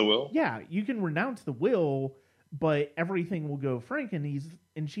renounce the will. Yeah, you can renounce the will, but everything will go Frank, and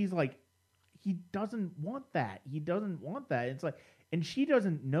she's like, he doesn't want that. He doesn't want that. It's like, and she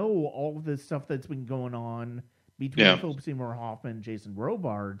doesn't know all of this stuff that's been going on between Philip Seymour Hoffman and Jason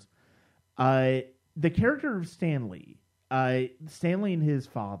Robards. The character of Stanley and his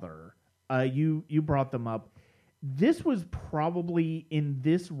father, you brought them up. This was probably, in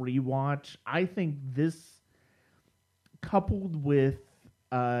this rewatch, I think this, coupled with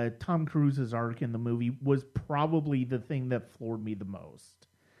Tom Cruise's arc in the movie, was probably the thing that floored me the most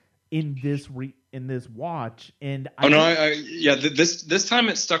in this watch. And this time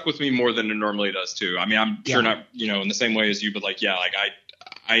it stuck with me more than it normally does too. I mean, I'm sure not, in the same way as you, but like,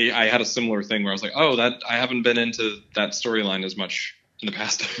 I had a similar thing where I was like, oh, that I haven't been into that storyline as much in the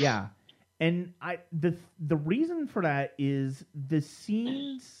past. Yeah. And the reason for that is the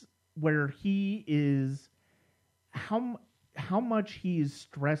scenes where he is, how much he is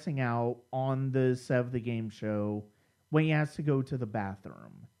stressing out on the set of the game show when he has to go to the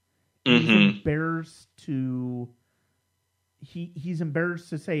bathroom. He's embarrassed he's embarrassed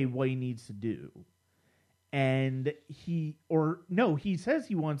to say what he needs to do. And he says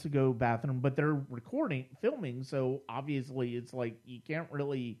he wants to go bathroom, but they're filming, so obviously it's like you can't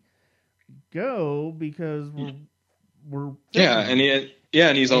really go because we're filming.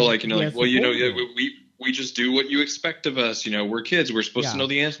 and he's all like, we just do what you expect of us. We're kids. We're supposed to know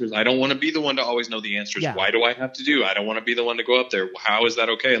the answers. I don't want to be the one to always know the answers. Yeah. Why do I have to do? I don't want to be the one to go up there. How is that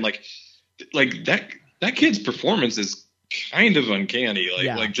okay? And like that kid's performance is kind of uncanny.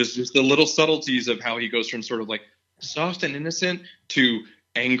 Like just the little subtleties of how he goes from sort of like soft and innocent to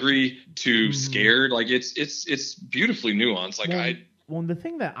angry to scared. Like it's beautifully nuanced. Well, the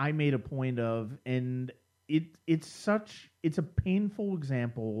thing that I made a point of, and it's a painful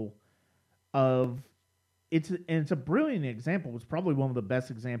example of, it's a brilliant example. It's probably one of the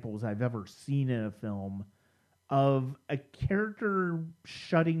best examples I've ever seen in a film of a character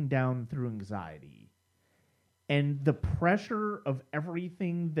shutting down through anxiety and the pressure of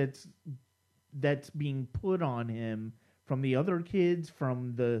everything that's being put on him from the other kids,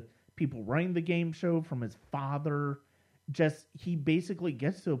 from the people running the game show, from his father. Just, he basically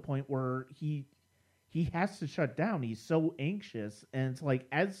gets to a point where he has to shut down. He's so anxious, and it's like,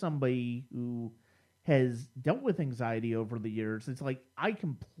 as somebody who has dealt with anxiety over the years, it's like, I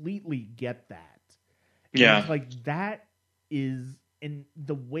completely get that. Yeah. And it's like, that is, and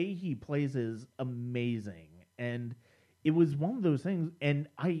the way he plays is amazing. And it was one of those things, and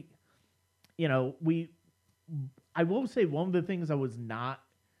I will say one of the things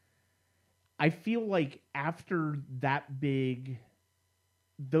I feel like after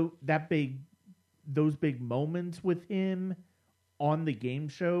those big moments with him on the game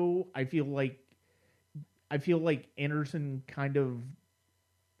show, I feel like Anderson kind of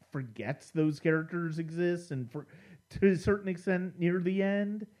forgets those characters exist, and to a certain extent near the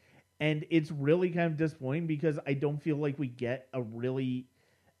end, and it's really kind of disappointing because I don't feel like we get a really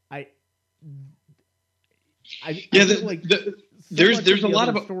there's a lot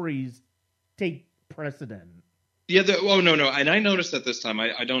of stories take precedent. Yeah. No. And I noticed that this time.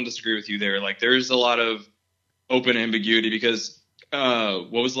 I don't disagree with you there. Like, there's a lot of open ambiguity because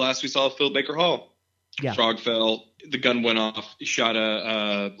what was the last we saw of Philip Baker Hall? Yeah. Frog fell. The gun went off. He shot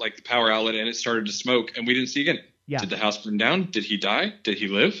the power outlet, and it started to smoke, and we didn't see again. Yeah. Did the house burn down? Did he die? Did he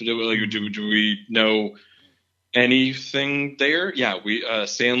live? Do we know anything there? Yeah.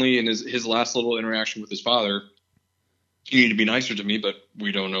 Stanley and his last little interaction with his father. You need to be nicer to me, but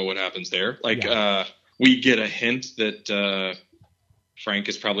we don't know what happens there. We get a hint that Frank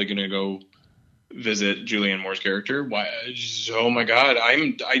is probably going to go visit Julianne Moore's character. Why? Oh my God!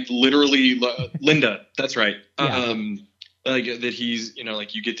 I literally Linda. That's right. Yeah. That he's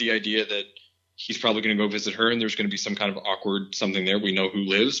you get the idea that he's probably going to go visit her, and there's going to be some kind of awkward something there. We know who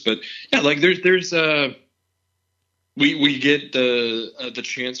lives, but yeah, there's we get the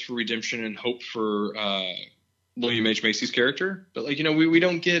chance for redemption and hope for William H. Macy's character, but we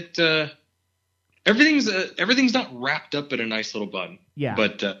don't get everything's not wrapped up in a nice little bun. Yeah.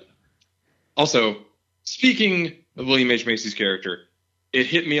 But also, speaking of William H. Macy's character, it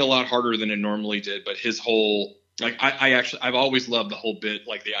hit me a lot harder than it normally did. But his whole I've always loved the whole bit,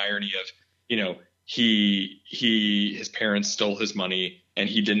 like the irony of his parents stole his money and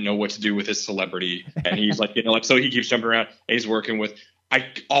he didn't know what to do with his celebrity, and he's so he keeps jumping around and he's working with. I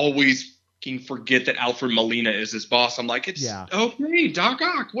always forget that Alfred Molina is his boss. I'm like, okay, Doc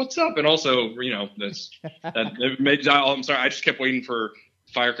Ock, what's up? And also, I'm sorry, I just kept waiting for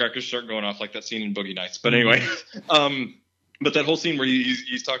firecrackers to start going off like that scene in Boogie Nights. But anyway, but that whole scene where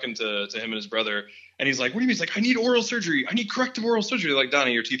he's talking to him and his brother, and he's like, what do you mean? He's like, I need oral surgery. I need corrective oral surgery. Like,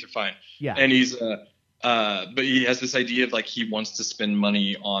 Donnie, your teeth are fine. Yeah. And he's but he has this idea of like he wants to spend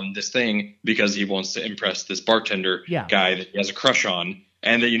money on this thing because he wants to impress this bartender guy that he has a crush on.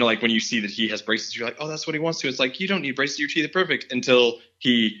 And then, like when you see that he has braces, you're like, oh, that's what he wants to. It's like, you don't need braces. Your teeth are perfect, until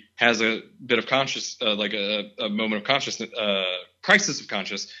he has a bit of like a moment of consciousness, crisis of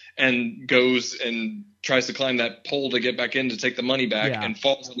conscience, and goes and tries to climb that pole to get back in to take the money back and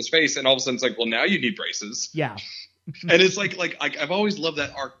falls on his face. And all of a sudden it's like, well, now you need braces. Yeah. And it's like I've always loved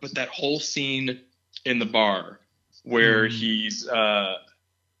that arc, but that whole scene in the bar where he's like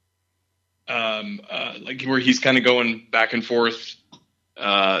where he's kind of going back and forth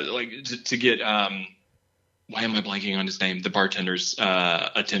like to get why am I blanking on his name, the bartender's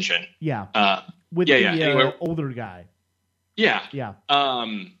attention, with the anyway, older guy,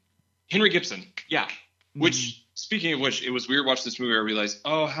 Henry Gibson, which speaking of which, it was weird watching this movie. I realized,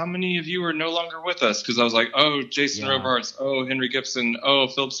 oh, how many of you are no longer with us? Because I was like, oh, Jason Robards, oh, Henry Gibson, oh,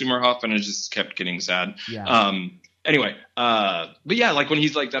 Philip Seymour Hoffman. I just kept getting sad. Anyway, but yeah, like when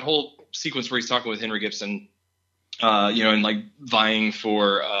he's like that whole sequence where he's talking with Henry Gibson, and like vying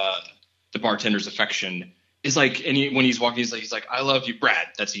for the bartender's affection is like, and when he's walking, he's like, I love you, Brad.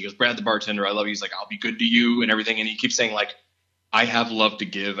 He goes, Brad, the bartender, I love you. He's like, I'll be good to you and everything. And he keeps saying like, I have love to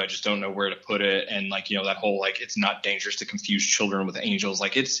give. I just don't know where to put it. And like, that whole, like, it's not dangerous to confuse children with angels.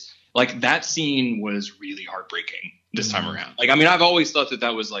 Like, it's like that scene was really heartbreaking this time around. Like, I mean, I've always thought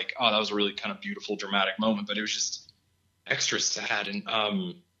that was like, oh, that was a really kind of beautiful, dramatic moment, but it was just extra sad.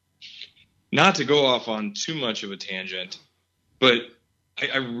 And not to go off on too much of a tangent, but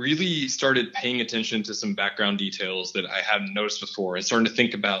I really started paying attention to some background details that I hadn't noticed before, and starting to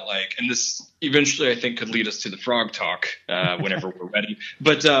think about like, and this eventually I think could lead us to the frog talk whenever we're ready.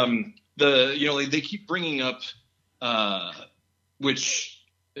 But like they keep bringing up, which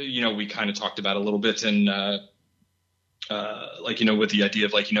we kind of talked about a little bit, and with the idea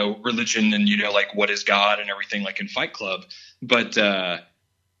of like religion and like what is God and everything, like in Fight Club, but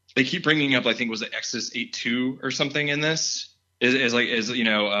they keep bringing up, I think was it Exodus 8:2 or something in this. And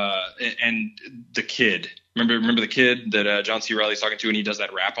the kid. Remember the kid that John C. Reilly's talking to, and he does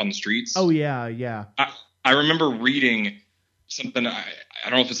that rap on the streets? Oh, yeah. I remember reading something. I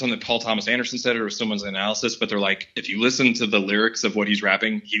don't know if it's something that Paul Thomas Anderson said or someone's analysis, but they're like, if you listen to the lyrics of what he's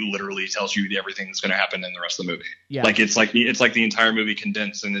rapping, he literally tells you everything that's going to happen in the rest of the movie. Yeah. Like it's like the entire movie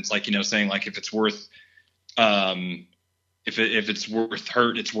condensed, and it's like saying like if it's worth if it's worth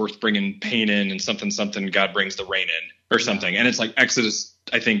hurt, it's worth bringing pain in, and something God brings the rain in or something. And it's like Exodus,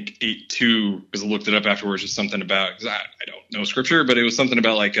 I think 8:2, because I looked it up afterwards, is something about, because I don't know scripture, but it was something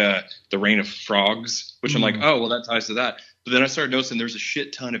about like the rain of frogs, which I'm like, oh, well, that ties to that. But then I started noticing there's a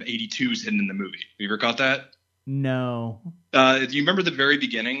shit ton of 82s hidden in the movie. Have you ever caught that? No. Do you remember the very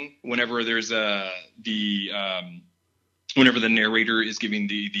beginning, whenever there's whenever the narrator is giving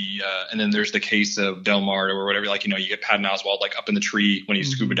the and then there's the case of Del Mar or whatever, like, you get Patton Oswalt like up in the tree when he's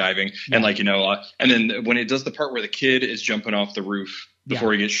scuba diving, and like, and then when it does the part where the kid is jumping off the roof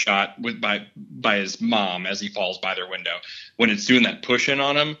before he gets shot by his mom as he falls by their window, when it's doing that pushing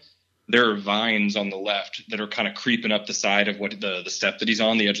on him, there are vines on the left that are kind of creeping up the side of what the step that he's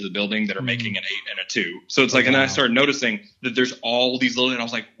on, the edge of the building, that are making an 8 and a 2. So it's like, and then I started noticing that there's all these little, and I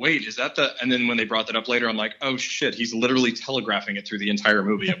was like, wait, is that the, and then when they brought that up later, I'm like, oh shit, he's literally telegraphing it through the entire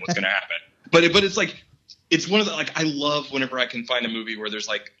movie of what's going to happen. But it's like, it's one of the, like, I love whenever I can find a movie where there's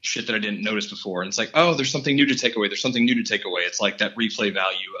like shit that I didn't notice before. And it's like, oh, there's something new to take away. There's something new to take away. It's like that replay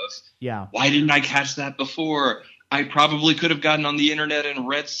value of, why didn't I catch that before? I probably could have gotten on the internet and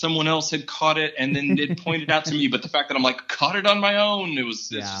read someone else had caught it and then it pointed out to me. But the fact that I'm like, caught it on my own,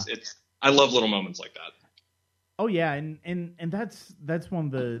 I love little moments like that. Oh yeah. And that's one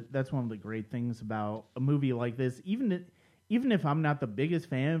of the great things about a movie like this. Even if I'm not the biggest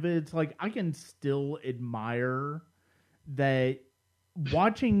fan of it, it's like, I can still admire that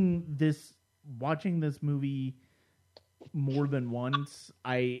watching this movie more than once,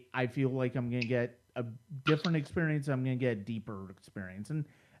 I feel like I'm going to get a different experience. I'm going to get a deeper experience. And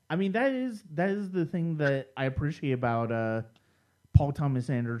I mean, that is the thing that I appreciate about Paul Thomas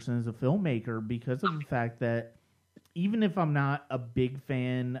Anderson as a filmmaker, because of the fact that even if I'm not a big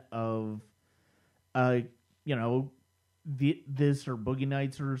fan of, this or Boogie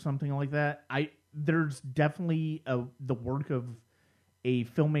Nights or something like that, there's definitely the work of a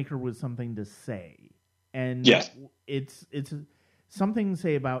filmmaker with something to say. And it's something to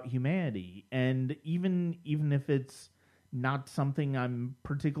say about humanity, and even if it's not something I'm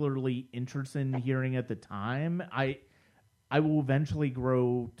particularly interested in hearing at the time, I will eventually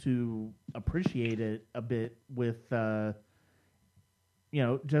grow to appreciate it a bit with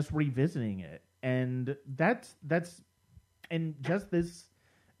just revisiting it. And that's and just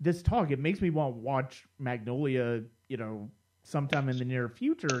this talk, it makes me want to watch Magnolia, sometime in the near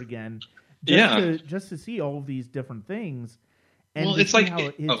future again. Just to see all of these different things, and it's like how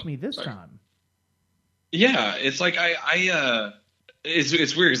it hits me this time. Yeah, it's like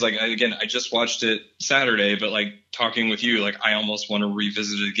it's weird because again, I just watched it Saturday, but talking with you, I almost want to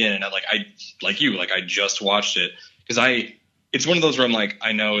revisit it again. And I just watched it because it's one of those where I'm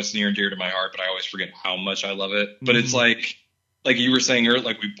I know it's near and dear to my heart, but I always forget how much I love it. But it's like you were saying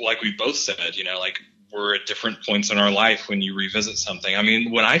earlier, we both said, we're at different points in our life when you revisit something. I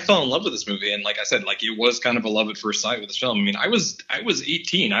mean, when I fell in love with this movie, and like I said, it was kind of a love at first sight with this film. I mean, I was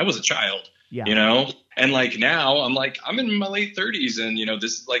 18, I was a child, and now I'm in my late 30s, and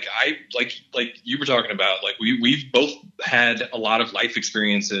this I you were talking about, we've both had a lot of life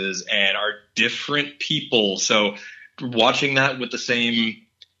experiences and are different people. So watching that with the same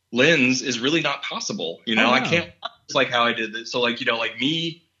lens is really not possible. I can't how I did this. So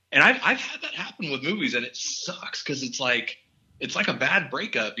me. And I've had that happen with movies, and it sucks because it's like a bad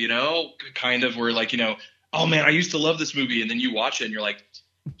breakup, kind of where oh man, I used to love this movie, and then you watch it and you're like,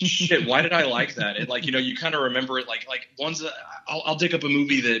 shit, why did I like that? And you kind of remember it like ones that I'll dig up a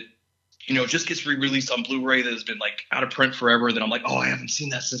movie that just gets re-released on Blu-ray that has been out of print forever. That I'm like, oh, I haven't seen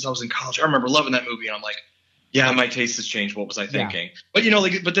that since I was in college. I remember loving that movie, and I'm like, yeah, my taste has changed. What was I thinking?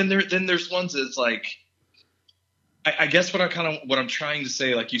 Yeah. But then there's ones that's I guess what I'm trying to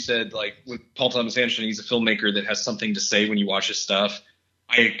say, like you said, with Paul Thomas Anderson, he's a filmmaker that has something to say when you watch his stuff.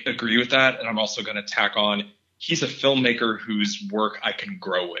 I agree with that, and I'm also going to tack on, he's a filmmaker whose work I can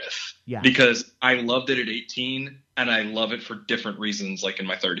grow with. Yeah. Because I loved it at 18, and I love it for different reasons, in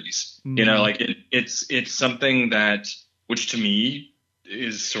my 30s. Mm-hmm. It's something that, which to me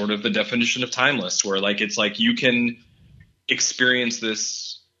is sort of the definition of timeless, where it's you can experience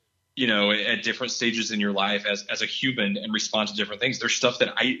this at different stages in your life as a human and respond to different things. There's stuff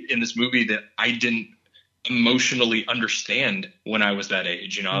that in this movie that I didn't emotionally understand when I was that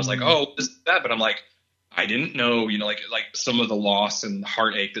age. I was like, oh, this is that, but I'm like, I didn't know, some of the loss and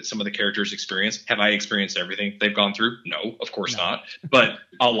heartache that some of the characters experience. Have I experienced everything they've gone through? No, of course not. But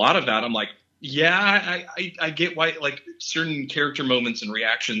a lot of that, I'm like, yeah, I get why, certain character moments and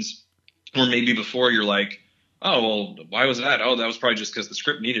reactions where maybe before you're like, oh, well, why was that? Oh, that was probably just because the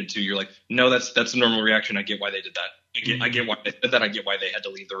script needed to. You're like, no, that's a normal reaction. I get why they did that. I get why they did that. I get why they had to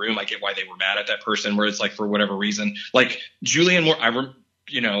leave the room. I get why they were mad at that person, where it's for whatever reason. Julianne Moore,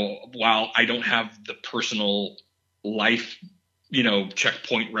 while I don't have the personal life,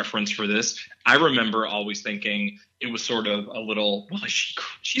 checkpoint reference for this, I remember always thinking it was sort of a little, well,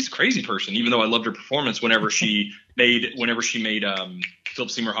 she's a crazy person, even though I loved her performance whenever she made Philip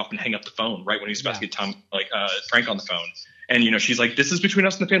Seymour Hoffman hang up the phone right when he was about to get Frank on the phone. And, she's like, this is between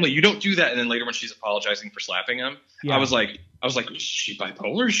us and the family. You don't do that. And then later when she's apologizing for slapping him, I was like, is she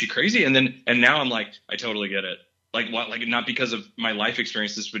bipolar? Is she crazy? And now I'm like, I totally get it. Not because of my life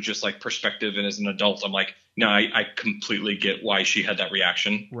experiences, but just perspective. And as an adult, I'm like, no, I completely get why she had that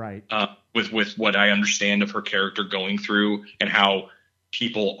reaction. Right. With what I understand of her character going through and how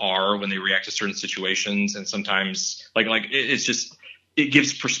people are when they react to certain situations. And sometimes it's just, it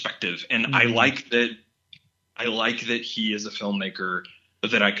gives perspective. And I like that he is a filmmaker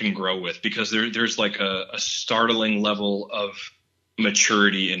that I can grow with, because there's a startling level of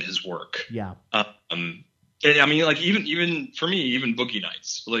maturity in his work. Yeah. And I mean, even for me, even Boogie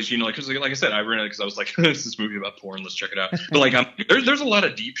Nights, because like I said, I rented it because I was like, it's this movie about porn, let's check it out. But there's a lot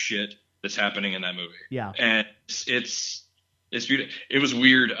of deep shit that's happening in that movie. Yeah. And it's beautiful. It was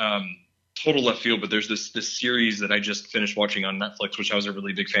weird, total left field, but there's this series that I just finished watching on Netflix, which I was a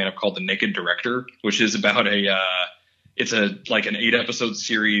really big fan of, called The Naked Director, which is about an 8-episode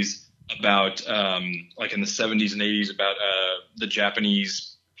series about in the 70s and 80s about the Japanese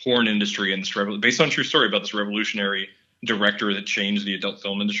porn industry, and this based on a true story about this revolutionary director that changed the adult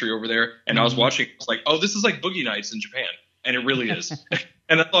film industry over there. And I was watching, I was like, oh, this is like Boogie Nights in Japan, and it really is.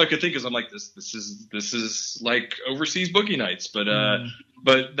 And that's all I could think is, I'm like, this is like overseas Boogie Nights, but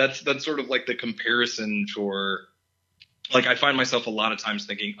that's sort of the comparison for, I find myself a lot of times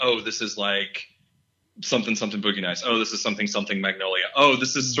thinking, oh, this is like something Boogie Nights. Oh, this is something Magnolia. Oh,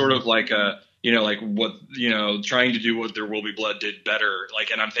 this is sort of like a, what, trying to do what There Will Be Blood did better.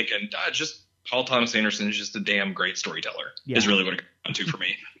 And I'm thinking, just Paul Thomas Anderson is just a damn great storyteller. Yeah. Is really what it comes down to for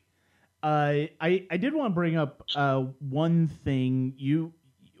me. I did want to bring up one thing.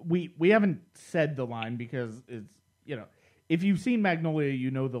 We haven't said the line because it's, if you've seen Magnolia,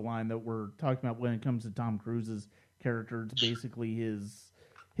 you know the line that we're talking about when it comes to Tom Cruise's character. It's basically his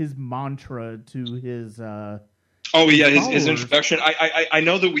mantra to his Oh yeah, his introduction. I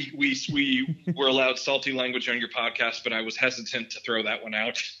know that we were allowed salty language on your podcast, but I was hesitant to throw that one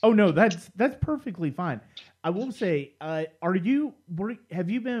out. Oh no, that's perfectly fine. I will say, are you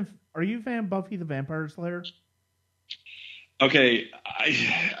a fan of Buffy the Vampire Slayer? Okay,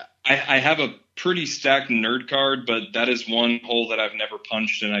 I have a pretty stacked nerd card, but that is one hole that I've never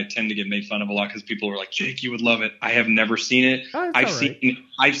punched, and I tend to get made fun of a lot because people are like, "Jake, you would love it." I have never seen it. Oh,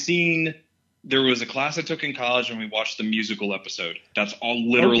 I've seen. There was a class I took in college, and we watched the musical episode. That's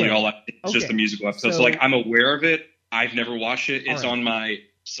literally all. It's just the musical episode. So like, I'm aware of it. I've never watched it. It's on my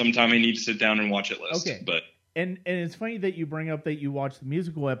sometime I need to sit down and watch it list. Okay, but and it's funny that you bring up that you watched the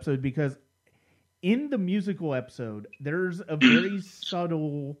musical episode because in the musical episode, there's a very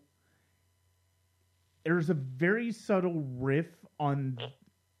subtle riff on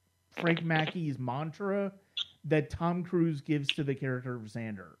Frank Mackey's mantra that Tom Cruise gives to the character of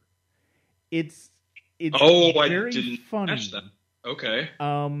Xander. It's very funny. Catch that. Okay.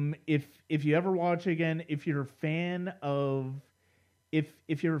 If you ever watch again, if you're a fan of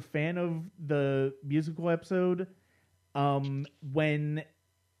the musical episode, when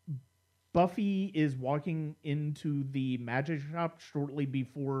Buffy is walking into the magic shop shortly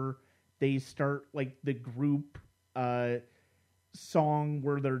before they start like the group song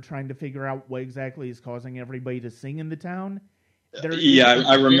where they're trying to figure out what exactly is causing everybody to sing in the town.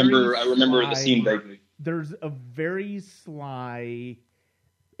 I remember the scene vaguely. There's a very sly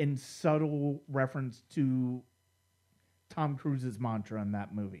and subtle reference to Tom Cruise's mantra in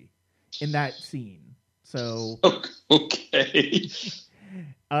that movie, in that scene. So okay.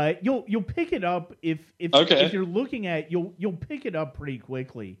 You'll pick it up if you're looking at it, you'll pick it up pretty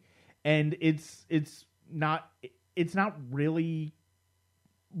quickly, and it's not really.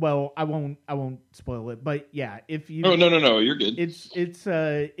 Well, I won't spoil it, but yeah, if you. Oh no, you're good. It's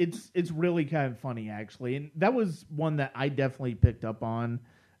really kind of funny actually, and that was one that I definitely picked up on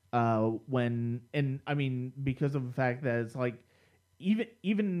because of the fact that it's like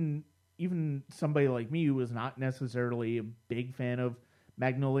even somebody like me who was not necessarily a big fan of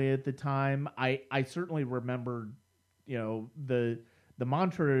Magnolia at the time, I certainly remembered the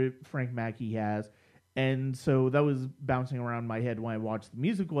mantra Frank Mackey has. And so that was bouncing around my head when I watched the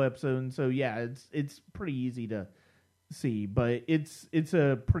musical episode. And so, yeah, it's pretty easy to see, but it's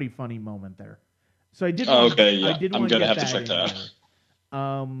a pretty funny moment there. So I did. I'm gonna have to check that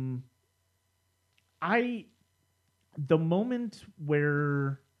out. The moment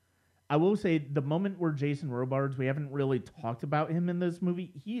where Jason Robards, we haven't really talked about him in this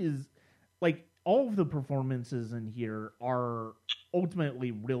movie. He is like all of the performances in here are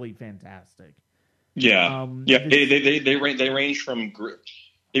ultimately really fantastic. Yeah, they range from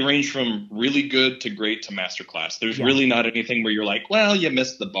really good to great to masterclass. There's really not anything where you're like, well, you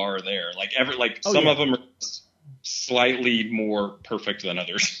missed the bar there. Some of them are slightly more perfect than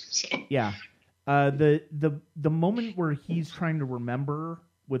others. So yeah, the moment where he's trying to remember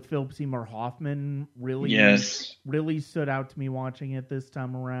with Philip Seymour Hoffman really stood out to me watching it this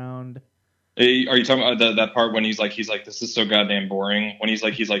time around. Are you talking about that part when he's like, this is so goddamn boring? When he's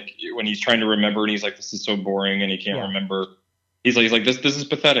when he's trying to remember and he's like, this is so boring and he can't remember. He's like, this is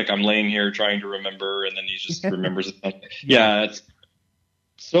pathetic. I'm laying here trying to remember, and then he just remembers it. Yeah, it's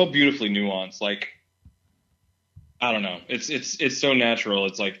so beautifully nuanced. Like, I don't know. It's so natural.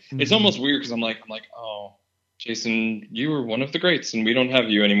 It's like it's almost weird because I'm like, oh, Jason, you were one of the greats, and we don't have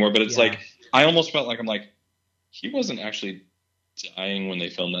you anymore. But it's like I almost felt like he wasn't actually dying when they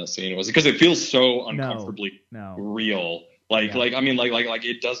filmed that scene. Was it because it feels so uncomfortably real? Like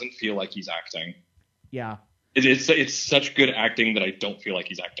it doesn't feel like he's acting. Yeah, it's such good acting that I don't feel like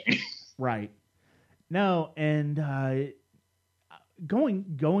he's acting. Right. No, and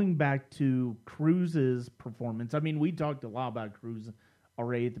going back to Cruise's performance. I mean, we talked a lot about Cruise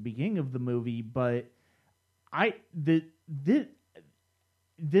already at the beginning of the movie, but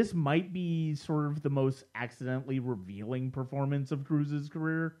this might be sort of the most accidentally revealing performance of Cruise's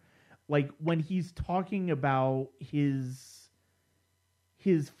career. Like when he's talking about his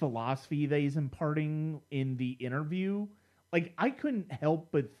philosophy that he's imparting in the interview, like I couldn't help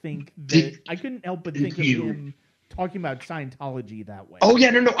but think of him talking about Scientology that way. Oh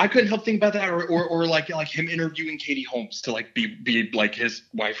yeah, no, I couldn't help think about that, or like him interviewing Katie Holmes to like be like his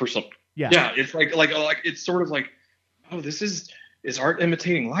wife or something. Yeah, it's like it's sort of like, oh, this is art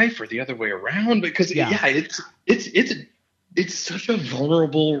imitating life or the other way around? Because it's such a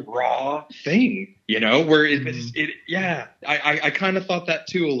vulnerable, raw thing, where I kind of thought that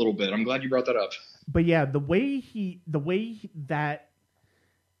too a little bit. I'm glad you brought that up. But yeah, the way that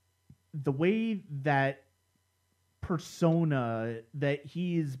persona that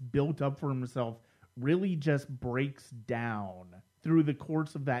he's built up for himself really just breaks down through the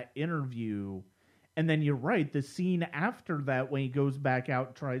course of that interview. And then you're right, the scene after that, when he goes back out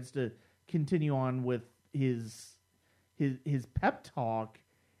and tries to continue on with his pep talk.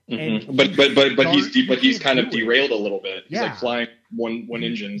 Mm-hmm. But he's kind of derailed a little bit. He's like flying one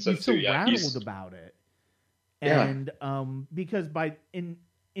engine. He's so rattled about it. And because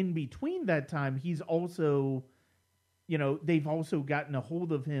in between that time, he's also, they've also gotten a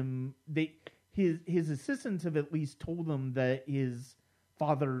hold of him. His assistants have at least told him that his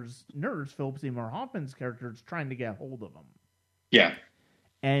father's nurse, Philip Seymour Hoffman's character, is trying to get a hold of him. Yeah.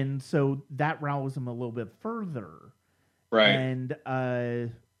 And so that roused him a little bit further. Right. And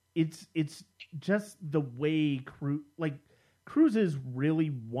it's just the way Cruise is really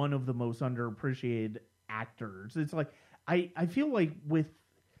one of the most underappreciated actors. It's like I feel like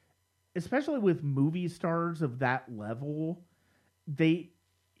especially with movie stars of that level,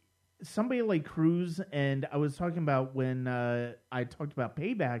 somebody like Cruise, and I was talking about when I talked about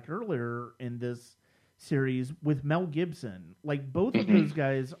Payback earlier in this series with Mel Gibson. Like, both of those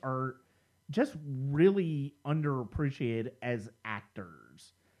guys are just really underappreciated as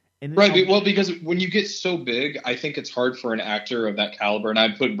actors. And right. Well, because when you get so big, I think it's hard for an actor of that caliber, and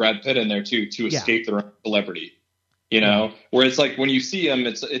I'd put Brad Pitt in there too, to escape their own celebrity. Where it's like when you see him,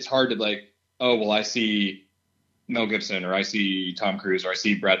 it's hard to like, oh, well, I see Mel Gibson, or I see Tom Cruise, or I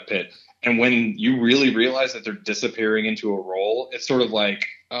see Brad Pitt. And when you really realize that they're disappearing into a role, it's sort of like,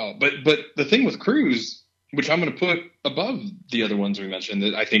 oh, but the thing with Cruise, which I'm going to put above the other ones we mentioned,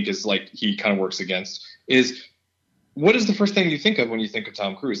 that I think is like he kind of works against, is what is the first thing you think of when you think of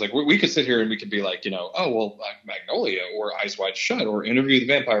Tom Cruise? Like, we could sit here and we could be like, oh, well, Magnolia, or Eyes Wide Shut, or Interview with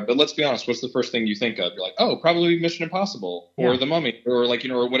the Vampire. But let's be honest, what's the first thing you think of? You're like, oh, probably Mission Impossible, or The Mummy, or like,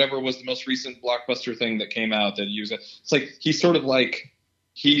 or whatever was the most recent blockbuster thing that came out that you. It's like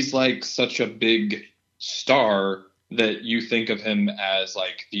he's like such a big star that you think of him as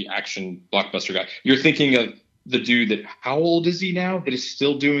like the action blockbuster guy. You're thinking of the dude that, how old is he now, that is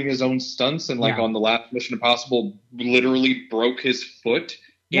still doing his own stunts, and like on the last Mission Impossible literally broke his foot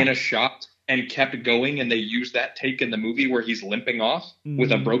in a shot and kept going, and they used that take in the movie where he's limping off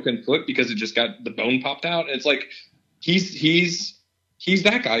with a broken foot because it just got the bone popped out. And it's like he's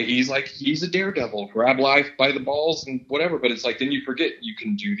that guy. He's a daredevil, grab life by the balls and whatever. But it's like, then you forget you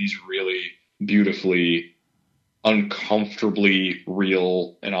can do these really beautifully, uncomfortably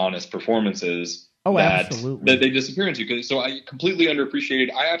real and honest performances. Absolutely. That they disappear into. So I completely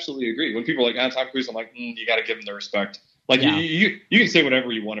underappreciated. I absolutely agree. When people are like, Tom Cruise, I'm like, you got to give him the respect. Like, you can say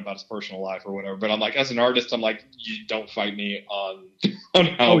whatever you want about his personal life or whatever, but I'm like, as an artist, I'm like, you don't fight me on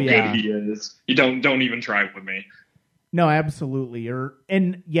how good he is. You don't even try with me. No, absolutely. I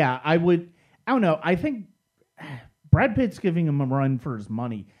don't know. I think Brad Pitt's giving him a run for his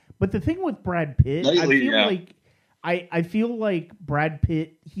money. But the thing with Brad Pitt, I feel like Brad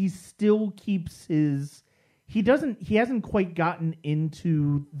Pitt, he still keeps he hasn't quite gotten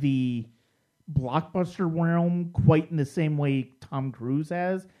into the blockbuster realm quite in the same way Tom Cruise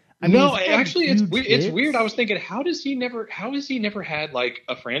has. It's weird. I was thinking, how has he never had like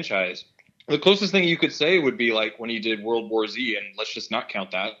a franchise? The closest thing you could say would be like when he did World War Z, and let's just not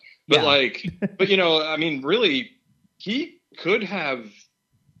count that. But I mean, really, he could have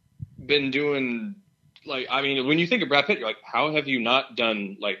been doing, like, I mean, when you think of Brad Pitt, you're like, how have you not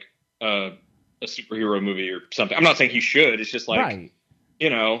done like a superhero movie or something? I'm not saying he should. It's just like,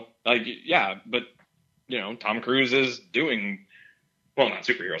 but Tom Cruise is doing, well, not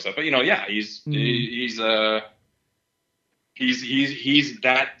superhero stuff, but he's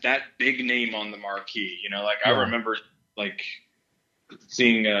that big name on the marquee. I remember like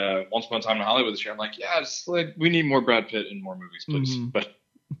seeing Once Upon a Time in Hollywood this year. I'm like, we need more Brad Pitt in more movies, please. But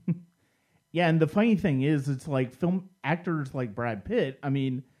yeah, and the funny thing is, it's like film actors like Brad Pitt. I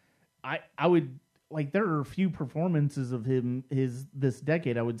mean, I would like, there are a few performances of this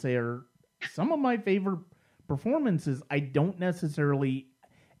decade I would say are some of my favorite performances. I don't necessarily,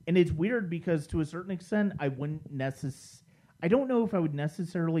 and it's weird because to a certain extent, I don't know if I would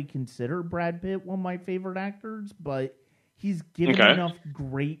necessarily consider Brad Pitt one of my favorite actors, but he's given enough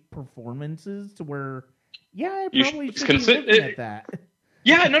great performances to where, I probably should be looking at that.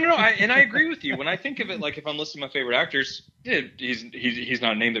 Yeah, no. I agree with you. When I think of it, like if I'm listing my favorite actors, he's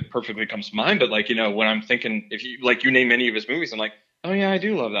not a name that perfectly comes to mind. But like, when I'm thinking, if you name any of his movies, I'm like, oh yeah, I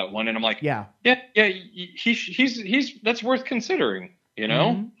do love that one. And I'm like, he's that's worth considering,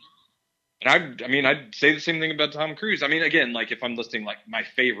 Mm-hmm. And I'd say the same thing about Tom Cruise. I mean, again, like if I'm listing like my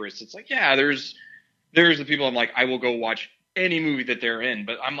favorites, it's like, there's the people I'm like, I will go watch any movie that they're in.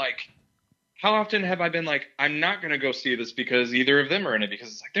 But I'm like, how often have I been like, I'm not going to go see this because either of them are in it? Because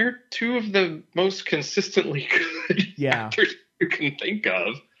it's like they're two of the most consistently good actors you can think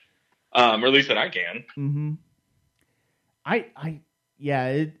of, or at least that I can. Mm-hmm.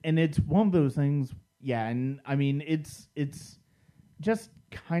 And it's one of those things. Yeah, and I mean, it's just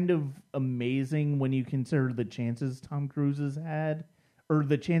kind of amazing when you consider the chances Tom Cruise has had, or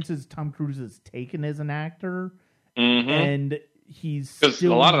the chances Tom Cruise has taken as an actor, and he's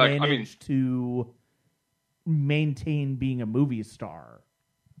still managed to maintain being a movie star.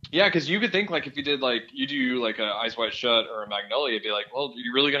 Yeah, because you could think like if you did like you do like a Eyes Wide Shut or a Magnolia, it'd be like, well,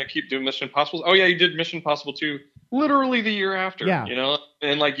 you're really gonna keep doing Mission Impossible? Oh yeah, you did Mission Impossible 2 literally the year after. Yeah, you know,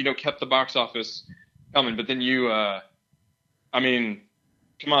 and like kept the box office coming. But then I mean,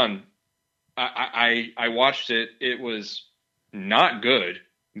 come on, I watched it. It was not good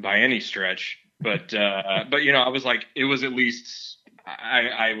by any stretch, but I was like, it was at least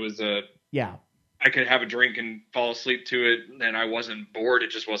I was I could have a drink and fall asleep to it, and I wasn't bored. It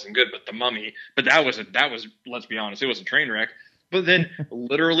just wasn't good. But The Mummy, that was let's be honest, it was a train wreck. But then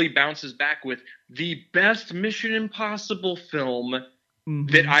literally bounces back with the best Mission Impossible film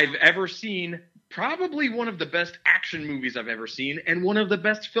that I've ever seen, probably one of the best action movies I've ever seen, and one of the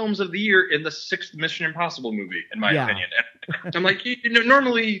best films of the year in the 6th Mission Impossible movie, in my opinion. And I'm like,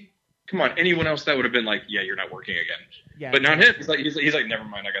 normally, come on, anyone else that would have been like, yeah, you're not working again. Yeah, but not him. He's like, never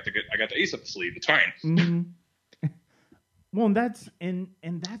mind. I got the ace up the sleeve. It's fine. Well, and that's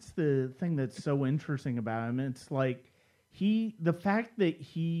the thing that's so interesting about him. It's like the fact that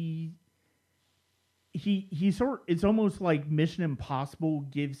he it's almost like Mission Impossible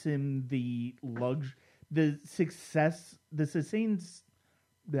gives him the sustained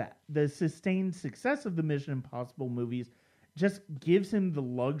success of the Mission Impossible movies just gives him the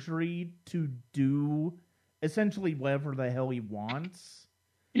luxury to do essentially whatever the hell he wants.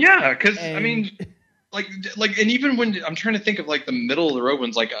 Yeah, because I mean, like, and even when I'm trying to think of like the middle of the road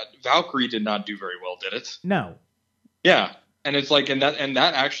ones, like Valkyrie did not do very well, did it? No. Yeah, and it's like, and that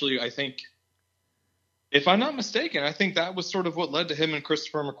actually, I think, if I'm not mistaken, I think that was sort of what led to him and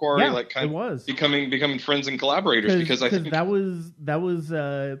Christopher McQuarrie becoming friends and collaborators, because I think that was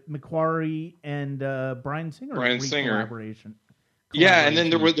McQuarrie and Bryan Singer collaboration. Yeah, and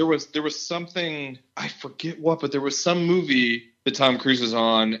then there was something, I forget what, but there was some movie that Tom Cruise was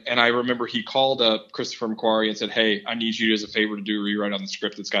on, and I remember he called up Christopher McQuarrie and said, "Hey, I need you as a favor to do a rewrite on the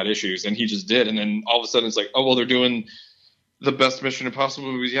script that's got issues," and he just did, and then all of a sudden it's like, oh well, they're doing the best Mission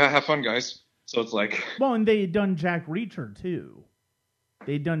Impossible movies. Yeah, have fun, guys. So it's like, well, and they had done Jack Reacher too.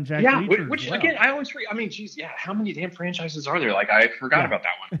 They'd done Jack Reacher, which again, I always forget. I mean, geez, yeah, how many damn franchises are there? Like, I forgot about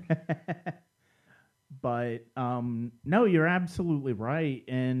that one. But no, you're absolutely right,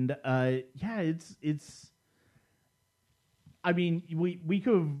 and it's. I mean, we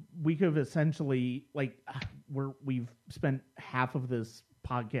could have essentially, like, we've spent half of this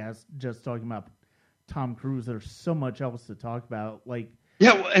podcast just talking about Tom Cruise. There's so much else to talk about, like.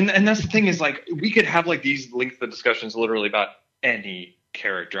 Yeah, well, and that's the thing is, like, we could have like these length of discussions literally about any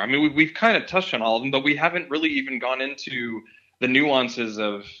character. I mean, we've kind of touched on all of them, but we haven't really even gone into the nuances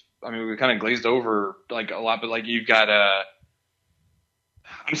of. I mean, we kind of glazed over like a lot, but like you've got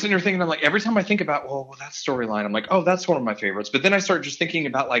I'm sitting here thinking, I'm like, every time I think about, well, that storyline, I'm like, oh, that's one of my favorites. But then I start just thinking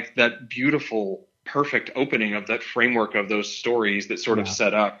about like that beautiful, perfect opening of that framework of those stories that sort of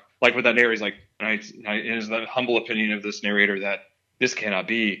set up, like with that narrator, like, it is the humble opinion of this narrator that this cannot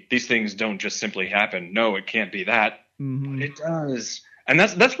be. These things don't just simply happen. No, it can't be that. Mm-hmm. But it does. And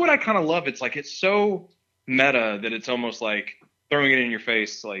that's what I kind of love. It's like, it's so meta that it's almost like throwing it in your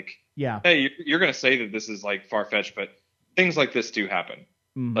face. Like, hey, you're going to say that this is like far-fetched, but things like this do happen.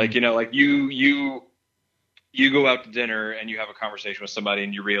 Mm-hmm. Like, like you go out to dinner and you have a conversation with somebody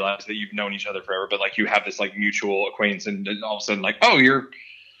and you realize that you've known each other forever, but like you have this like mutual acquaintance, and all of a sudden like,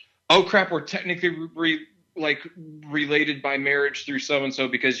 oh crap, we're technically related by marriage through so-and-so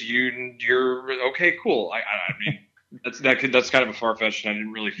because you're okay, cool. I mean, that's kind of a far-fetched, and I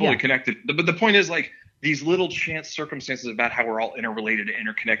didn't really fully connect it. But the point is, like, these little chance circumstances about how we're all interrelated and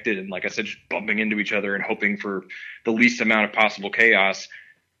interconnected, and like I said, just bumping into each other and hoping for the least amount of possible chaos,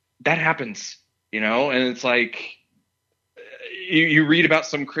 that happens, and it's like you read about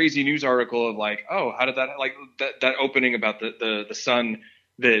some crazy news article of like, oh, how did that, like that opening about the son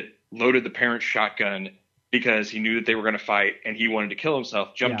that loaded the parent's shotgun because he knew that they were going to fight and he wanted to kill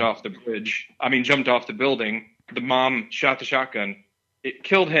himself, jumped off the building. The mom shot the shotgun. It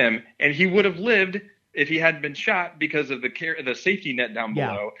killed him, and he would have lived if he hadn't been shot because of the safety net down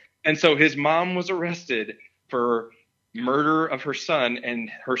below. And so his mom was arrested for murder of her son,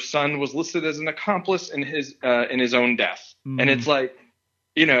 and her son was listed as an accomplice in his own death. Mm-hmm. And it's like,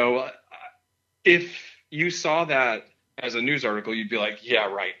 if you saw that as a news article, you'd be like, yeah,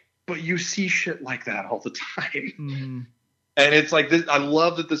 right. But you see shit like that all the time. Mm-hmm. And it's like this, I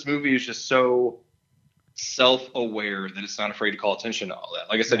love that this movie is just so self-aware that it's not afraid to call attention to all that.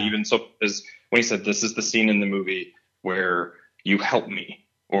 Like I said, even so as when he said this is the scene in the movie where you help me,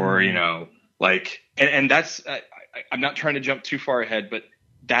 or like, and that's I'm not trying to jump too far ahead, but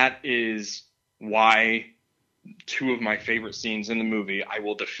that is why two of my favorite scenes in the movie I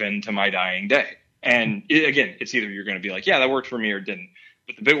will defend to my dying day. And again, it's either you're going to be like, yeah, that worked for me, or it didn't.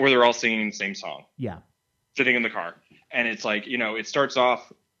 But the bit where they're all singing the same song, sitting in the car, and it's like, it starts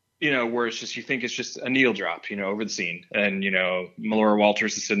off, where it's just, you think it's just a needle drop, over the scene. And, Melora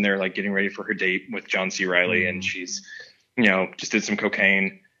Walters is sitting there like getting ready for her date with John C. Reilly. And she's, just did some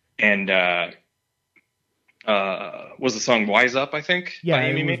cocaine, and was the song Wise Up, I think? Yeah, by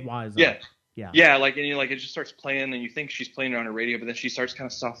Amy Mae? Wise Up. Yeah, like, and it just starts playing, and you think she's playing it on her radio, but then she starts kind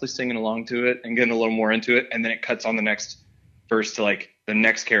of softly singing along to it and getting a little more into it, and then it cuts on the next verse to like the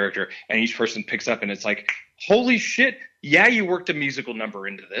next character, and each person picks up, and it's like, holy shit, yeah, you worked a musical number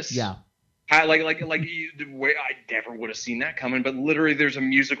into this. Yeah. The way I never would have seen that coming, but literally there's a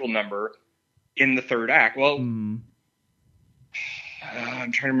musical number in the third act. Well, I'm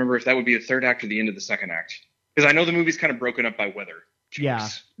trying to remember if that would be the third act or the end of the second act, because I know the movie's kind of broken up by weather.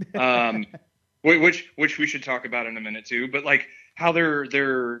 Jokes. Yeah. Which we should talk about in a minute too. But like how they're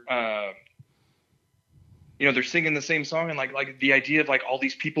singing the same song, and like the idea of like all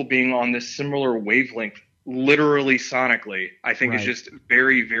these people being on this similar wavelength, literally sonically, I think is just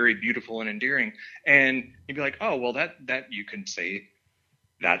very, very beautiful and endearing. And you'd be like, oh, well, that you can say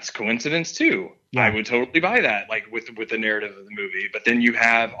that's coincidence too. Yeah. I would totally buy that, like with the narrative of the movie. But then you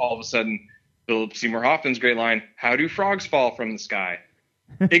have all of a sudden Philip Seymour Hoffman's great line, "How do frogs fall from the sky?"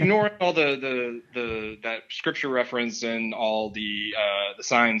 Ignoring all the that scripture reference and all the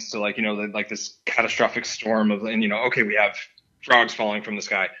signs to like like this catastrophic storm of, and okay, we have frogs falling from the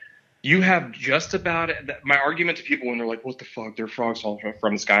sky. You have just about my argument to people when they're like, what the fuck, there are frogs falling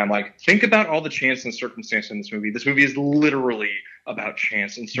from the sky. I'm like, think about all the chance and circumstance in this movie. This movie is literally about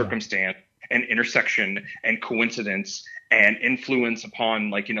chance and circumstance and intersection and coincidence and influence upon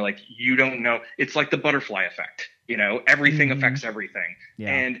like you don't know. It's like the butterfly effect. Everything affects everything.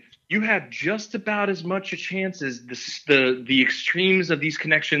 Yeah. And you have just about as much a chance as the extremes of these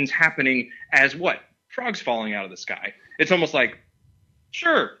connections happening as what? Frogs falling out of the sky. It's almost like,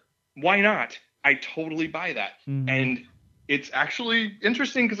 sure, why not? I totally buy that. Mm-hmm. And it's actually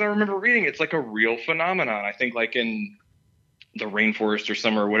interesting because I remember reading it's like a real phenomenon. I think like in the rainforest or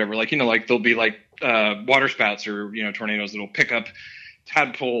summer or whatever, like, like there'll be like water spouts or, tornadoes that'll pick up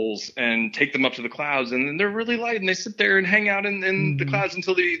tadpoles and take them up to the clouds, and then they're really light and they sit there and hang out in the clouds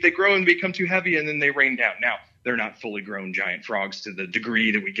until they grow and become too heavy, and then they rain down. Now, they're not fully grown giant frogs to the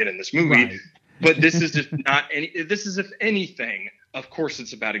degree that we get in this movie, right. But this is just not any. This is, if anything, of course,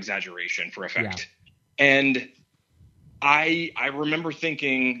 it's about exaggeration for effect. Yeah. And I remember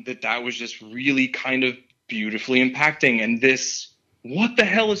thinking that was just really kind of beautifully impacting, and this, what the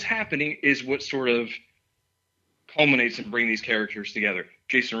hell is happening, is what sort of culminates and bring these characters together.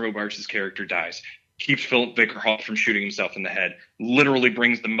 Jason Robards' character dies, keeps Philip Baker Hall from shooting himself in the head, literally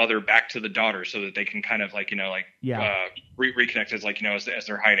brings the mother back to the daughter so that they can kind of like, reconnect as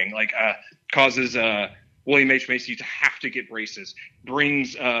they're hiding, causes William H. Macy to have to get braces,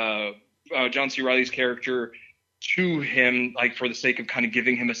 brings John C. Reilly's character to him, like for the sake of kind of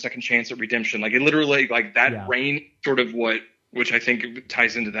giving him a second chance at redemption. Like it literally, like that rain sort of which I think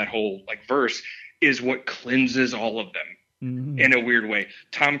ties into that whole like verse, is what cleanses all of them in a weird way.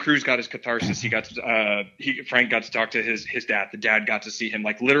 Tom Cruise got his catharsis. He got to, Frank got to talk to his dad. The dad got to see him.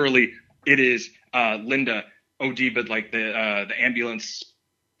 Like literally, it is Linda OD, but like the ambulance,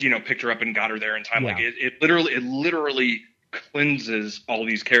 picked her up and got her there in time. Yeah. Like it literally cleanses all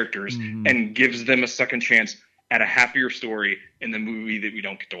these characters and gives them a second chance at a happier story in the movie that we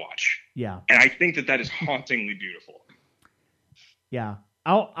don't get to watch. Yeah, and I think that is hauntingly beautiful. Yeah,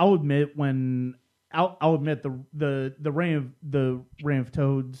 I'll admit I'll admit the Reign of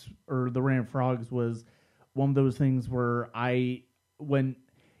Toads or the Reign of Frogs was one of those things where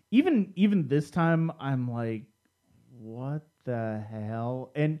even this time I'm like, what the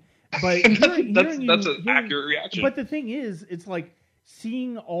hell? But that's an accurate reaction. But the thing is, it's like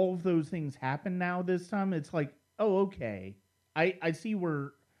seeing all of those things happen now. This time, it's like, oh, okay, I see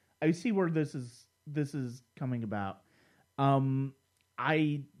where this is coming about.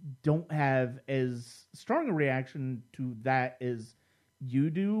 I don't have as strong a reaction to that as you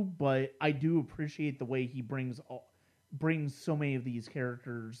do, but I do appreciate the way he brings so many of these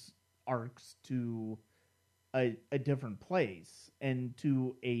characters' arcs to a different place and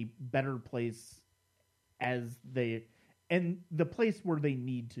to a better place and the place where they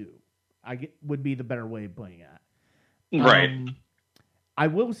need to. Would be the better way of putting it. Right. I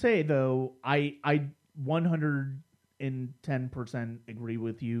will say though, I 110% agree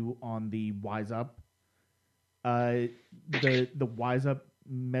with you on the Wise Up. The Wise Up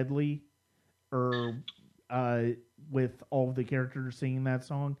medley, or with all of the characters singing that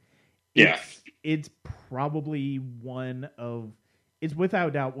song. Yeah. It's probably it's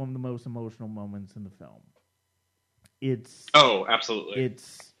without doubt one of the most emotional moments in the film. Absolutely.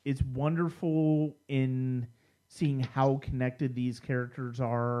 It's wonderful in seeing how connected these characters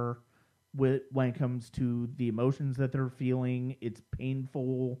are when it comes to the emotions that they're feeling. It's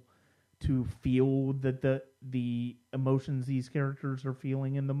painful to feel that the emotions these characters are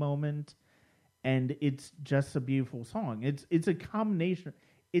feeling in the moment, and it's just a beautiful song. It's a combination.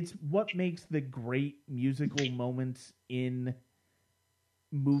 It's what makes the great musical moments in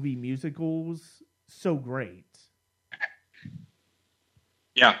movie musicals so great.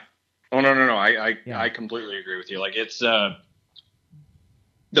 Yeah. Oh no. I completely agree with you. Like it's the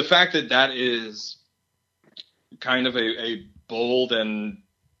fact that is kind of a bold and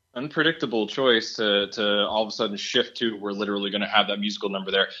unpredictable choice to all of a sudden shift to we're literally going to have that musical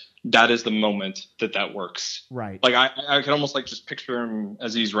number there. That is the moment that works. Right. Like I can almost like just picture him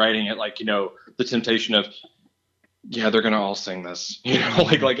as he's writing it, like, you know, the temptation of, yeah, they're going to all sing this, you know,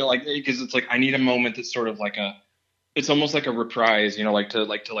 like, because it's like, I need a moment that's sort of like it's almost like a reprise, you know, like to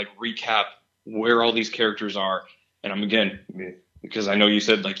recap where all these characters are. And I'm, again, because I know you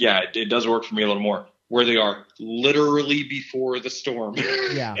said like, yeah, it does work for me a little more, where they are literally before the storm.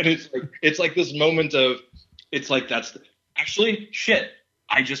 Yeah. And it's like this moment of, it's like, actually shit.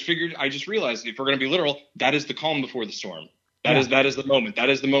 I just realized, if we're going to be literal, that is the calm before the storm. That is the moment. That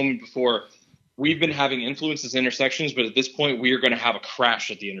is the moment before. We've been having influences intersections, but at this point we are going to have a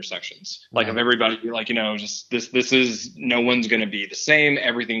crash at the intersections. Like, of everybody, like, you know, just this is, no one's going to be the same.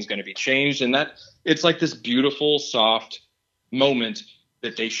 Everything's going to be changed. And that it's like this beautiful, soft moment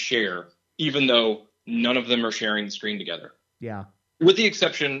that they share, even though none of them are sharing the screen together. Yeah. With the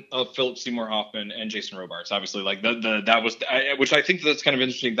exception of Philip Seymour Hoffman and Jason Robards, obviously, like that was, which I think that's kind of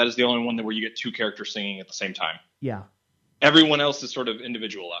interesting. That is the only one where you get two characters singing at the same time. Yeah. Everyone else is sort of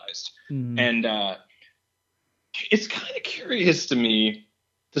individualized. Mm-hmm. And it's kind of curious to me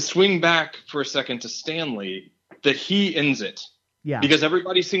to swing back for a second to Stanley that he ends it. Yeah. Because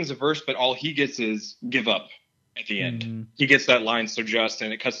everybody sings a verse, but all he gets is give up at the end. Mm-hmm. He gets that line so just,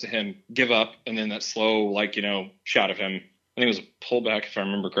 and it cuts to him, give up, and then that slow, like, you know, shot of him. I think it was a pullback, if I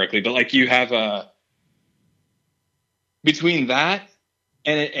remember correctly. But, like, you have between that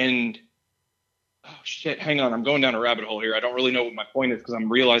and oh, shit, hang on. I'm going down a rabbit hole here. I don't really know what my point is because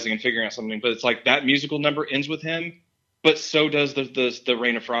I'm realizing and figuring out something. But it's like that musical number ends with him, but so does the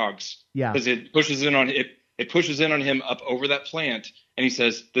Rain of Frogs. Yeah. Because it pushes in on him up over that plant, and he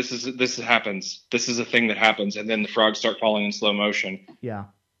says, this happens. This is a thing that happens. And then the frogs start falling in slow motion. Yeah.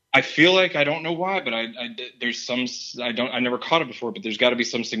 I feel like, I don't know why, but there's some, I never caught it before, but there's got to be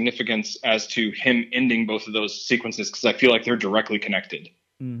some significance as to him ending both of those sequences, because I feel like they're directly connected.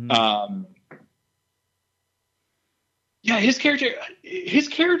 Mm-hmm. Yeah, his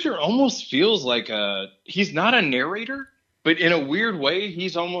character almost feels like he's not a narrator, but in a weird way,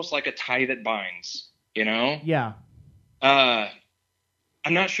 he's almost like a tie that binds, you know? Yeah. I'm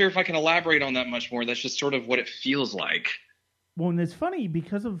not sure if I can elaborate on that much more. That's just sort of what it feels like. Well, and it's funny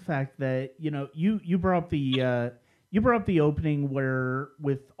because of the fact that, you know, you brought up the opening where,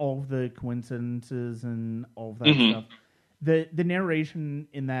 with all of the coincidences and all of that stuff. The narration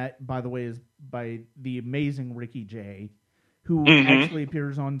in that, by the way, is by the amazing Ricky Jay, who actually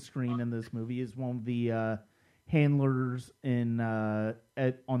appears on screen in this movie. Is one of the handlers on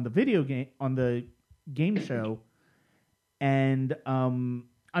the game show, and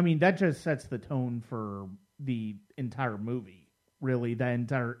I mean, that just sets the tone for the entire movie. Really, that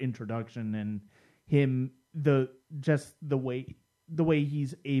entire introduction and him, the way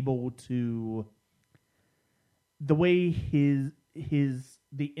he's able to, the way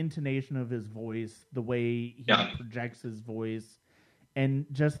the intonation of his voice, the way he projects his voice, and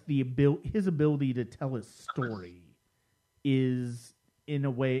just his ability to tell his story is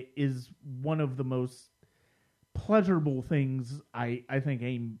one of the most pleasurable things I think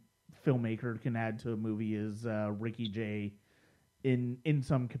a filmmaker can add to a movie is Ricky Jay in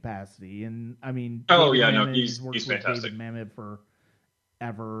some capacity. And I mean, he's worked fantastic. with David Mamet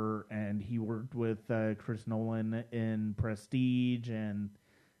forever, and he worked with Chris Nolan in Prestige, and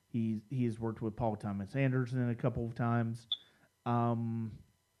he's worked with Paul Thomas Anderson a couple of times.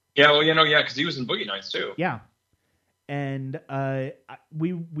 Yeah, well, yeah, because he was in Boogie Nights too. Yeah. And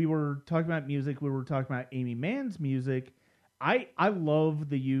we were talking about music. We were talking about Amy Mann's music. I love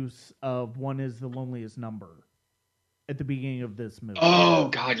the use of "One Is the Loneliest Number" at the beginning of this movie. Oh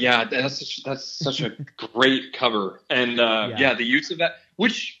God, yeah, that's such a great cover, and yeah, the use of that,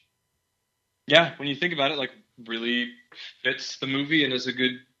 which, yeah, when you think about it, like really fits the movie and is a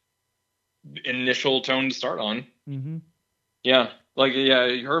good initial tone to start on. Mm-hmm. Yeah, like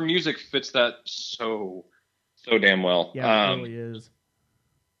her music fits that so damn well. Yeah, it really is.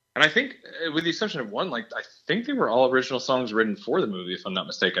 And I think, with the exception of one, like I think they were all original songs written for the movie, if I'm not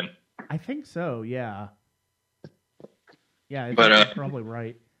mistaken. I think so. Yeah. Yeah, I think that's probably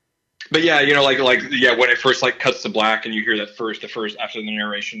right. But yeah, like when it first like cuts to black and you hear that the first after the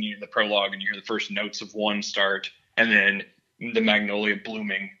narration, you hear the prologue and you hear the first notes of one start, and then the magnolia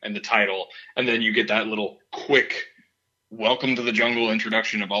blooming and the title, and then you get that little quick welcome to the jungle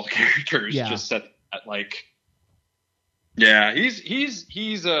introduction of all the characters. Yeah. Just set that like. Yeah,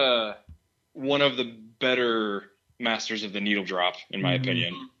 he's one of the better masters of the needle drop, in my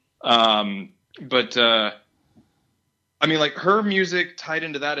opinion. But I mean, like her music tied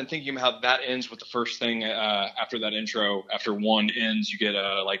into that, and thinking about how that ends with the first thing after that intro, after one ends, you get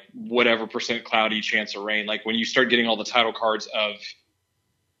like whatever % cloudy, chance of rain. Like when you start getting all the title cards of,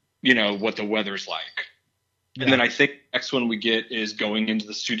 what the weather's like. Yeah. And then I think the next one we get is going into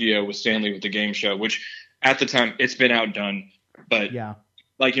the studio with Stanley with the game show, which at the time it's been outdone. But yeah,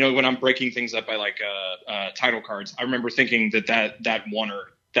 like, when I'm breaking things up by like title cards, I remember thinking that one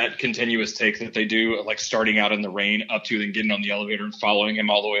or that continuous take that they do, like starting out in the rain up to then getting on the elevator and following him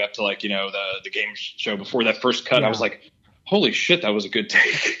all the way up to like, the game show before that first cut. Yeah. I was like, holy shit, that was a good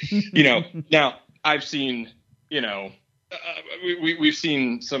take. Now I've seen, we've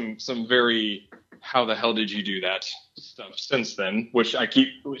seen some very, how the hell did you do that stuff since then, which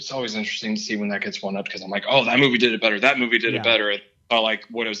it's always interesting to see when that gets one up, because I'm like, oh, that movie did it better. That movie did it better. Like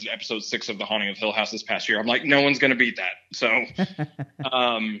what was episode 6 of The Haunting of Hill House this past year. I'm like, no one's going to beat that. So,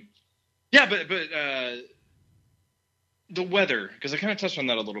 yeah, but the weather, because I kind of touched on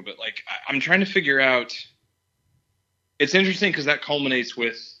that a little bit. Like I'm trying to figure out, it's interesting because that culminates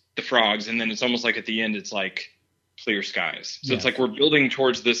with the frogs. And then it's almost like at the end, it's like clear skies. So It's like, we're building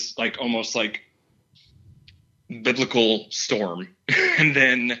towards this, like almost like biblical storm. And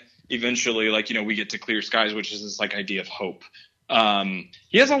then eventually, like, we get to clear skies, which is this like idea of hope.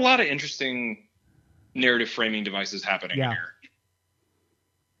 He has a lot of interesting narrative framing devices happening here.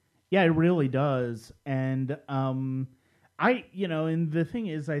 Yeah, it really does. And and the thing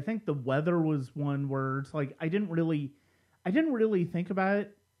is, I think the weather was one where it's like I didn't really think about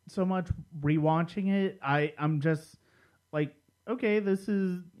it so much rewatching it. I'm just like, okay, this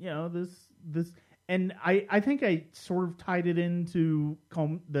is this, and I think I sort of tied it into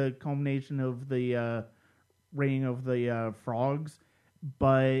the culmination of the raining of the frogs,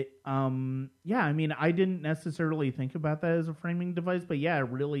 but I mean, I didn't necessarily think about that as a framing device, but yeah, it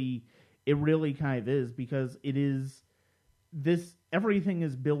really kind of is, because it is everything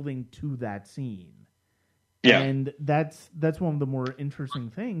is building to that scene. Yeah. And that's one of the more interesting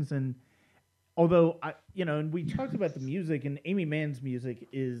things. And although and we talked about the music, and Amy Mann's music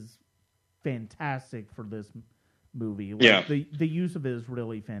is fantastic for this movie. Like, the use of it is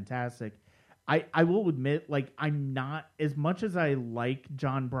really fantastic. I will admit, like, I'm not, as much as I like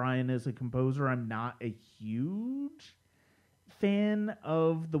John Bryan as a composer, I'm not a huge fan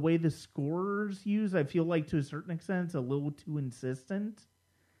of the way the score's used. I feel like to a certain extent it's a little too insistent.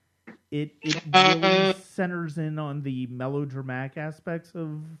 It really centers in on the melodramatic aspects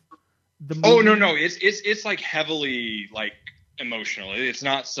of the movie. Oh no, it's like heavily like emotional. It's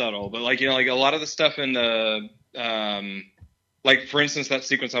not subtle, but like like a lot of the stuff in the like, for instance, that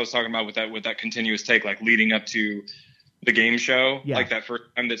sequence I was talking about with that continuous take, like leading up to the game show, like that first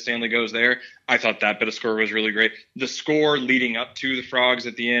time that Stanley goes there, I thought that bit of score was really great. The score leading up to the frogs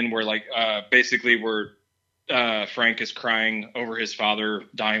at the end, where like basically where Frank is crying over his father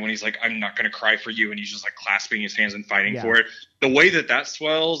dying, when he's like, I'm not going to cry for you, and he's just like clasping his hands and fighting for it. The way that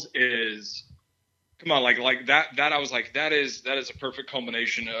swells is, come on, like that I was like, that is a perfect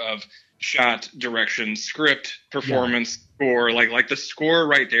culmination of shot, direction, script, performance, score. Like the score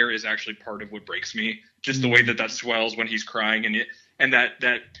right there is actually part of what breaks me. Just the way that swells when he's crying, and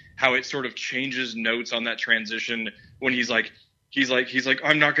that how it sort of changes notes on that transition when he's like,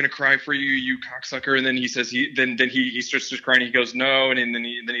 I'm not going to cry for you, you cocksucker. And then he says, then he starts just crying. He goes, no. And then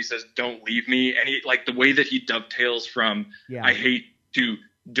he says, don't leave me. And he, like, the way that he dovetails from, I hate to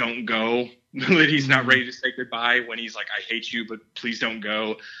don't go, that he's not ready to say goodbye, when he's like, I hate you, but please don't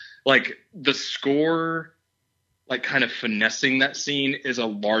go. Like the score, like kind of finessing that scene is a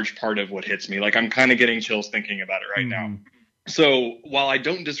large part of what hits me. Like I'm kind of getting chills thinking about it right now. So while I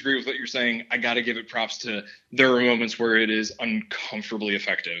don't disagree with what you're saying, I got to give it props to there are moments where it is uncomfortably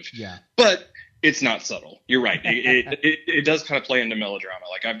effective. Yeah. But it's not subtle. You're right. It does kind of play into melodrama.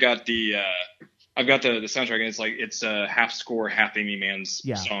 Like I've got the soundtrack, and it's half score, half Amy Mann's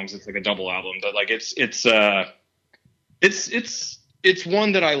songs. It's like a double album, but like it's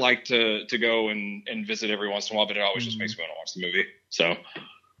one that I like to go and visit every once in a while, but it always just makes me want to watch the movie. So.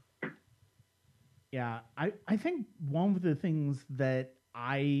 Yeah, I think one of the things that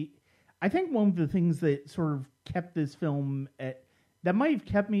sort of kept this film that might have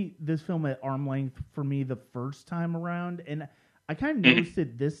kept this film at arm's length for me the first time around, and I kind of noticed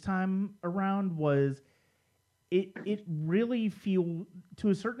it this time around, was it really feel, to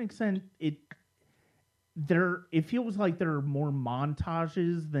a certain extent, it feels like there are more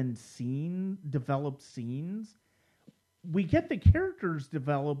montages than developed scenes. We get the characters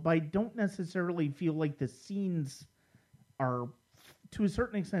developed, but I don't necessarily feel like the scenes are, to a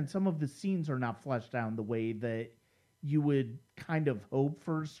certain extent, some of the scenes are not fleshed out in the way that you would kind of hope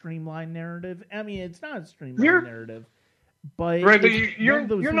for a streamlined narrative. I mean, it's not a streamlined narrative, but right. But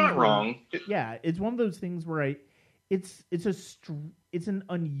you're not wrong. Yeah, it's one of those things where it's an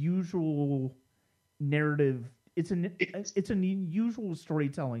unusual narrative. It's an unusual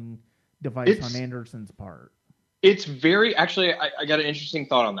storytelling device on Anderson's part. It's very, actually, I got an interesting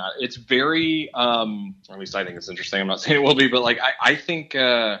thought on that. It's very, or at least I think it's interesting. I'm not saying it will be, but like, I think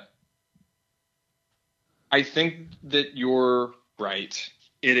that you're right.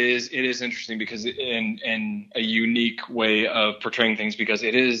 It is interesting because in a unique way of portraying things, because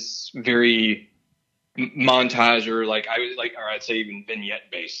it is very montage or I'd say even vignette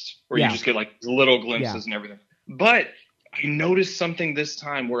based, where you just get like little glimpses and everything. But I noticed something this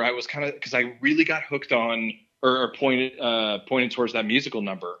time where I was kind of, because I really got hooked on, or pointed towards that musical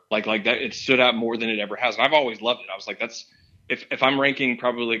number, like that. It stood out more than it ever has, and I've always loved it. I was like, that's if I'm ranking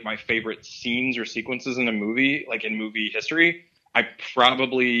probably like my favorite scenes or sequences in a movie, like in movie history, I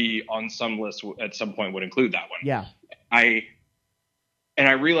probably on some list at some point would include that one. Yeah, I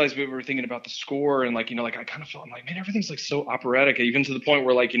realized we were thinking about the score, and I kind of felt like, man, everything's like so operatic, even to the point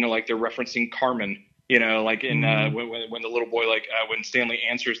where like they're referencing Carmen. Like in when the little boy, when Stanley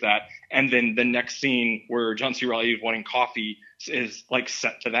answers that, and then the next scene where John C. Reilly is wanting coffee is like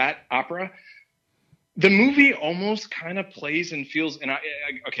set to that opera. The movie almost kind of plays and feels, and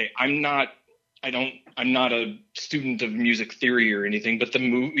I'm not a student of music theory or anything, but the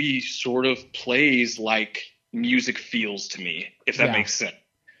movie sort of plays like music feels to me, if that makes sense.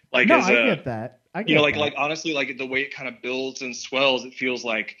 I get that. Honestly, like the way it kind of builds and swells, it feels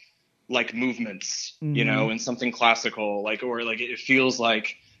like movements, and something classical, or it feels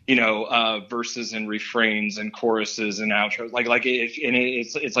like, verses and refrains and choruses and outros,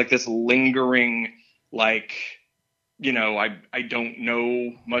 it's like this lingering, I don't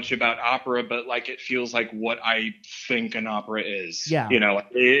know much about opera, but it feels like what I think an opera is. Yeah.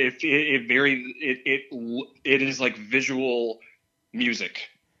 It is like visual music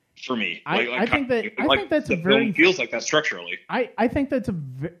for me. I think that's a very, feels like that structurally. I think that's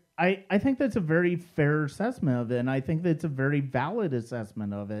I think that's a very fair assessment of it, and I think that's a very valid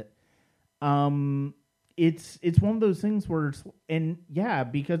assessment of it. It's one of those things where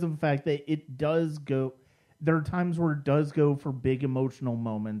because of the fact that it does go, there are times where it does go for big emotional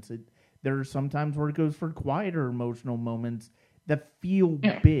moments. There are some times where it goes for quieter emotional moments that feel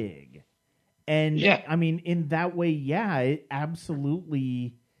big. And I mean, in that way, it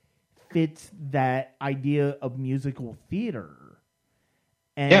absolutely fits that idea of musical theater.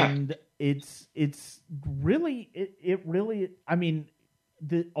 And it's really, it really, I mean,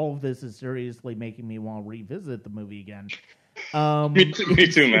 all of this is seriously making me want to revisit the movie again. Me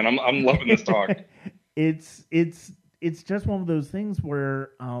too, man. I'm loving this talk. It's just one of those things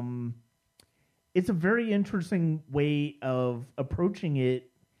where it's a very interesting way of approaching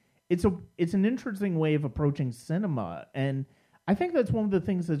it. It's an interesting way of approaching cinema, and I think that's one of the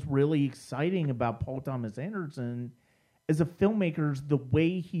things that's really exciting about Paul Thomas Anderson as a filmmaker, is the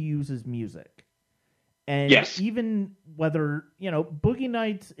way he uses music. And even whether, Boogie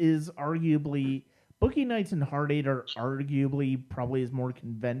Nights and Hard Eight are arguably probably his most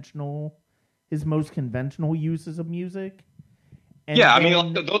conventional uses of music. And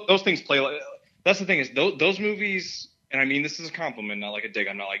those things play. That's the thing, is those movies, and I mean this is a compliment, not like a dig.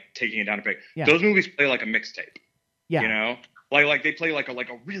 I'm not like taking it down a peg. Yeah. Those movies play like a mixtape. Yeah, like they play like a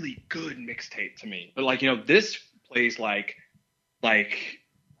really good mixtape to me. But this plays like I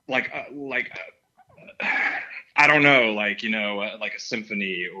don't know, like a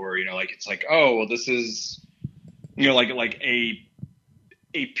symphony, or it's like, oh well, this is like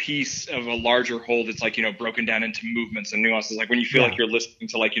a piece of a larger whole that's like, broken down into movements and nuances. Like when you feel like you're listening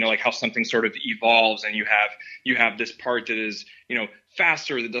to like, like how something sort of evolves, and you have this part that is,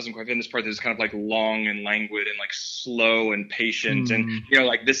 faster, that doesn't quite fit in this part that is kind of like long and languid and like slow and patient. And,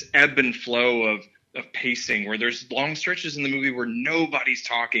 like this ebb and flow of pacing, where there's long stretches in the movie where nobody's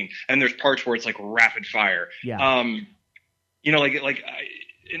talking, and there's parts where it's like rapid fire. And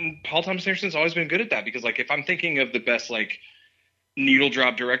Paul Thomas Anderson's always been good at that, because like if I'm thinking of the best like needle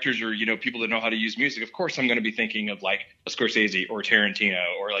drop directors, or people that know how to use music, of course I'm going to be thinking of like a Scorsese or Tarantino,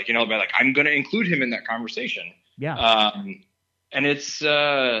 or like but like I'm going to include him in that conversation. And it's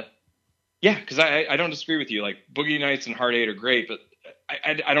because I don't disagree with you. Like Boogie Nights and Hard Eight are great, but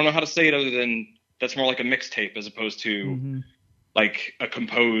I don't know how to say it other than that's more like a mixtape as opposed to like a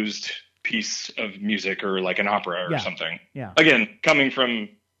composed piece of music, or like an opera or something. Again, coming from,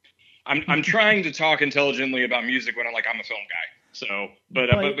 I'm trying to talk intelligently about music when I'm a film guy. So,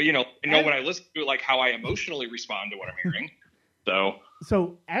 but I know when I listen to it, like how I emotionally respond to what I'm hearing.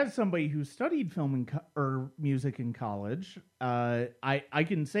 So as somebody who studied film or music in college, I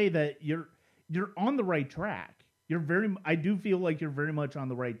can say that you're on the right track. I do feel like you're very much on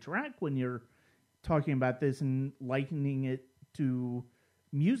the right track when you're talking about this and likening it to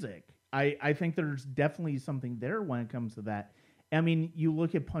music. I think there's definitely something there when it comes to that. I mean, you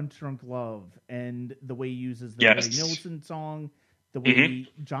look at Punch Drunk Love and the way he uses the Willie Nelson song, the way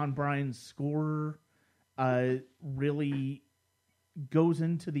John Bryan's score really goes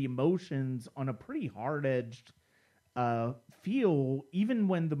into the emotions on a pretty hard-edged feel. Even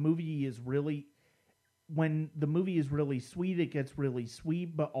when the movie is really sweet, it gets really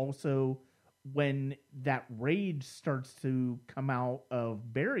sweet, but also when that rage starts to come out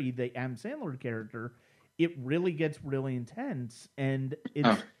of Barry, the Adam Sandler character, it really gets really intense. And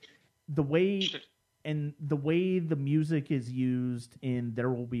it's the way the music is used in There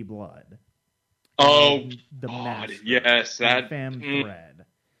Will Be Blood. The Master, yes, that Femme Thread.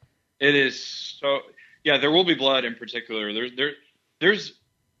 It is so. Yeah, There Will Be Blood in particular. There's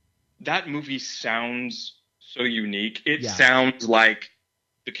that movie sounds so unique. It sounds like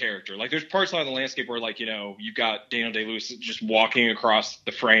the character. Like there's parts on the landscape where like you've got Daniel Day-Lewis just walking across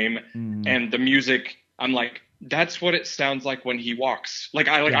the frame, and the music. I'm like, that's what it sounds like when he walks. Like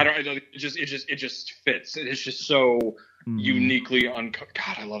I don't. It just fits. It's just so. Uniquely God,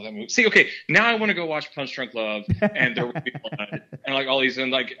 I love that movie. See, okay, now I want to go watch Punch Drunk Love and There Will Be Blood and like all these,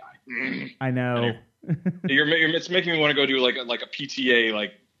 and like I know it's making me want to go do like a PTA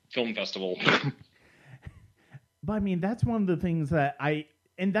like film festival. But I mean, that's one of the things that I've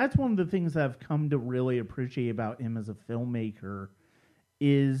come to really appreciate about him as a filmmaker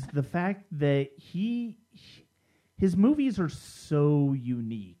is the fact that his movies are so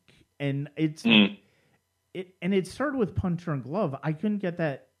unique, and it's. It started with Punch Drunk Love. I couldn't get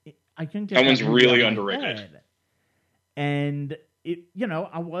that. That one's really underrated. And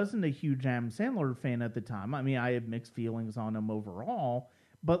I wasn't a huge Adam Sandler fan at the time. I mean, I had mixed feelings on him overall,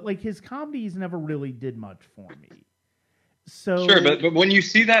 but like his comedies never really did much for me. So sure, but when you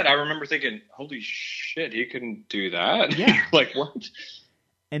see that, I remember thinking, "Holy shit, he can do that!" Yeah, like what?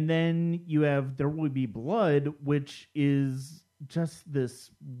 And then you have There Will Be Blood, which is just this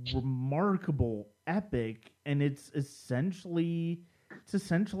remarkable epic, and it's essentially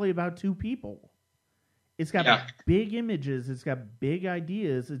about two people. It's got big images, it's got big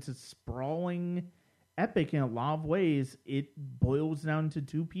ideas, it's a sprawling epic in a lot of ways. It boils down to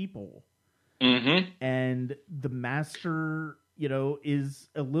two people. And The Master, is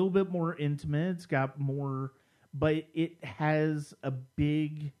a little bit more intimate. It's got more, but it has a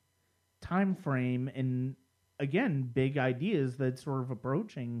big time frame and again, big ideas that sort of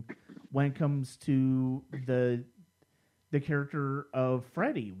approaching when it comes to the character of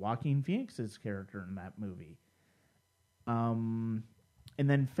Freddy, Joaquin Phoenix's character in that movie. And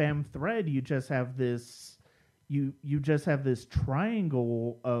then Femme Thread, you just have this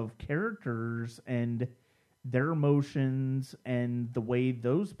triangle of characters and their emotions and the way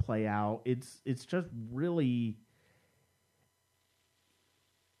those play out. It's just really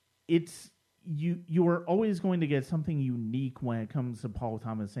You are always going to get something unique when it comes to Paul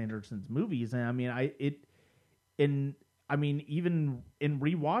Thomas Anderson's movies, and I mean, even in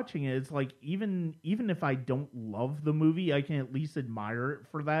rewatching it, it's like even if I don't love the movie, I can at least admire it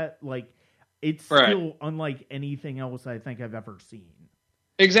for that. Like, it's still unlike anything else I think I've ever seen.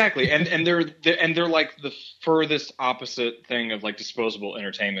 Exactly, and they're like the furthest opposite thing of like disposable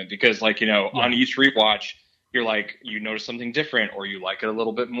entertainment, because like on each rewatch, you're like, you notice something different, or you like it a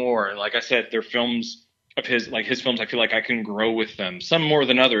little bit more. And like I said, they're films of his films, I feel like I can grow with them. Some more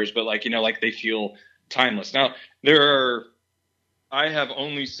than others, but like, like they feel timeless. Now, I have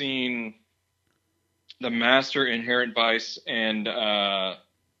only seen The Master, Inherent Vice, and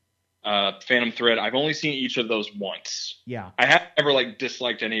Phantom Thread. I've only seen each of those once. Yeah. I haven't ever like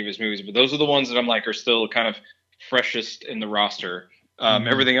disliked any of his movies, but those are the ones that I'm like are still kind of freshest in the roster.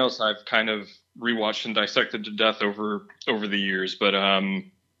 Everything else I've kind of rewatched and dissected to death over the years. But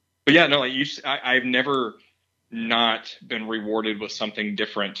yeah, no, like I've never not been rewarded with something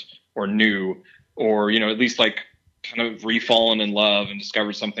different or new, or at least like kind of re-fallen in love and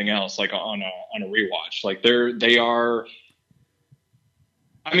discovered something else like on a rewatch. Like they are.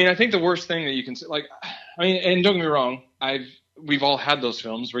 I mean, I think the worst thing that you can say, like, I mean, and don't get me wrong, we've all had those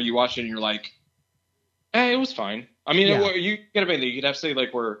films where you watch it and you're like, it was fine. I mean, you could have to say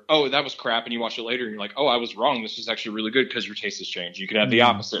like that was crap, and you watch it later and you're like, I was wrong. This was actually really good because your taste has changed. You could have the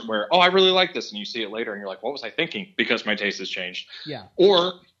opposite where, I really like this, and you see it later and you're like, what was I thinking? Because my taste has changed. Yeah.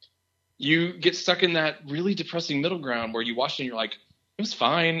 Or you get stuck in that really depressing middle ground where you watch it and you're like, it was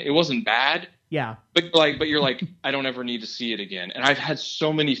fine. It wasn't bad. Yeah. But you're like, I don't ever need to see it again. And I've had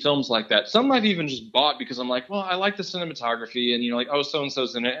so many films like that. Some I've even just bought because I'm like, well, I like the cinematography, and like,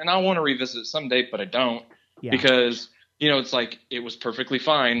 so-and-so's in it, and I want to revisit it someday, but I don't. Yeah. Because, it's like, it was perfectly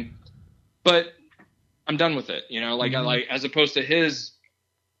fine, but I'm done with it. Like, I like, as opposed to his,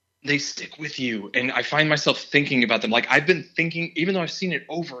 they stick with you. And I find myself thinking about them. Like, I've been thinking, even though I've seen it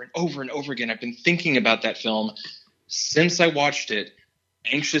over and over and over again, I've been thinking about that film since I watched it,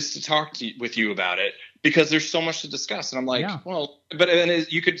 anxious to talk with you about it, because there's so much to discuss. And I'm like,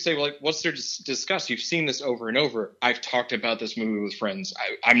 you could say, well, like, what's there to discuss? You've seen this over and over. I've talked about this movie with friends.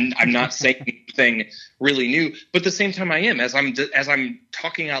 I'm not saying anything really new, but at the same time I am. As I'm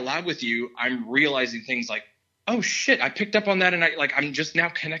talking out loud with you, I'm realizing things like, oh shit, I picked up on that, and I'm just now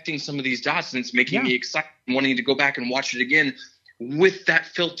connecting some of these dots, and it's making me excited, wanting to go back and watch it again with that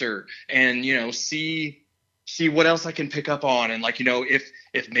filter, and see what else I can pick up on, and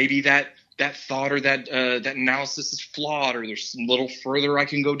if maybe that thought or that analysis is flawed, or there's some little further I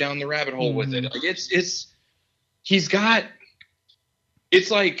can go down the rabbit hole with it. Like it's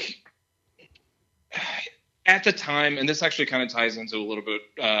like at the time, and this actually kind of ties into a little bit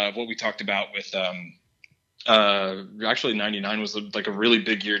what we talked about with actually 99 was like a really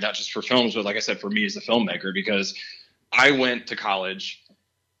big year, not just for films, but like I said, for me as a filmmaker, because I went to college,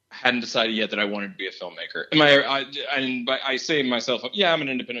 hadn't decided yet that I wanted to be a filmmaker. I say to myself, I'm an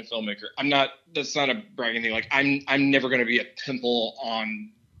independent filmmaker. I'm not. That's not a bragging thing. Like I'm never going to be a pimple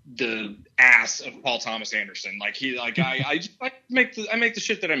on the ass of Paul Thomas Anderson. Like I make the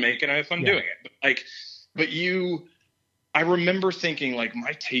shit that I make, and I have fun doing it. I remember thinking like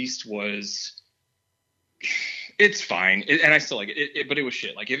my taste was, it's fine, and I still like it, but it was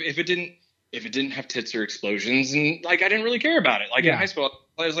shit. Like if it didn't have tits or explosions, and like I didn't really care about it. Like in high school,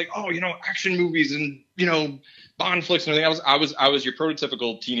 I was like, action movies and Bond flicks and everything. I was your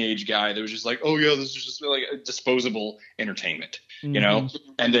prototypical teenage guy that was just like, this is just like a disposable entertainment, And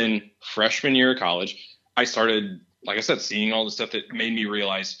then freshman year of college, I started, like I said, seeing all the stuff that made me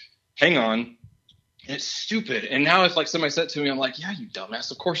realize, hang on, it's stupid. And now if like somebody said to me, I'm like, yeah, you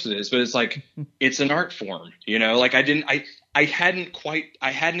dumbass, of course it is. But it's like, it's an art form, like I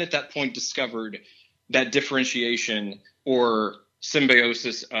hadn't at that point discovered that differentiation or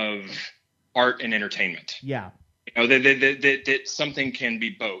symbiosis of art and entertainment. Yeah. That something can be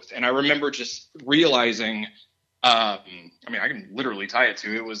both. And I remember just realizing, I can literally tie it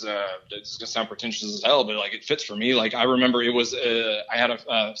to, it was, it's going to sound pretentious as hell, but like it fits for me. Like I remember it was, I had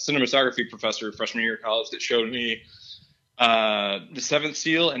a cinematography professor freshman year of college that showed me The Seventh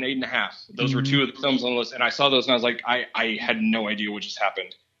Seal and 8.5. Those were two of the films on the list. And I saw those and I was like, I had no idea what just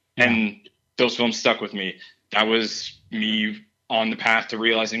happened. Yeah. And those films stuck with me. That was me on the path to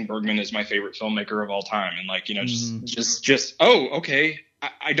realizing Bergman is my favorite filmmaker of all time. And like, okay,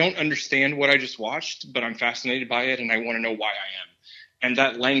 I don't understand what I just watched, but I'm fascinated by it and I want to know why I am. And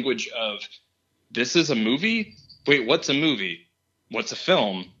that language of, this is a movie? Wait, what's a movie? What's a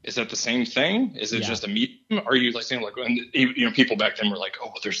film? Is that the same thing? Is it just a medium? Are you like saying like, and, people back then were like,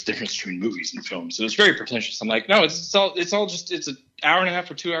 there's a difference between movies and films. So it's very pretentious. I'm like, no, it's all just, it's an hour and a half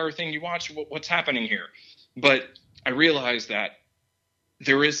or 2 hour thing you watch. What's happening here? But I realized that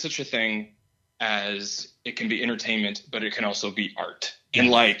there is such a thing as it can be entertainment, but it can also be art.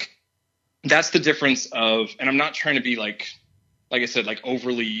 And like, that's the difference of, and I'm not trying to be like I said, like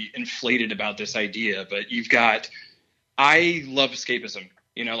overly inflated about this idea, but I love escapism,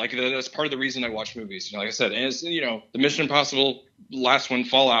 like that's part of the reason I watch movies. Like I said, as the Mission Impossible last one,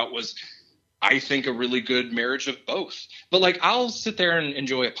 Fallout, was I think a really good marriage of both. But like, I'll sit there and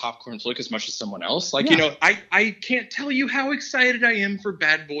enjoy a popcorn flick as much as someone else. Like, I can't tell you how excited I am for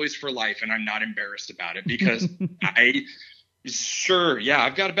Bad Boys for Life, and I'm not embarrassed about it because I've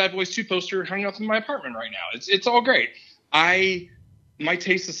got a Bad Boys 2 poster hung up in my apartment right now. It's all great. My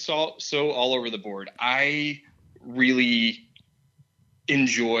taste is so all over the board. I really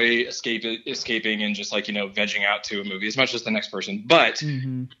enjoy escaping and just like, vegging out to a movie as much as the next person. But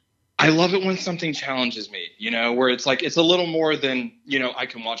I love it when something challenges me, where it's like, it's a little more than, I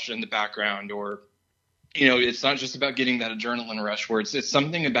can watch it in the background, or, it's not just about getting that adrenaline rush, where it's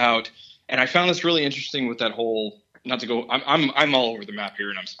something about, and I found this really interesting with that whole, not to go, I'm all over the map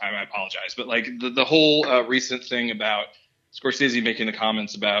here, and I apologize, but like the whole recent thing about Scorsese making the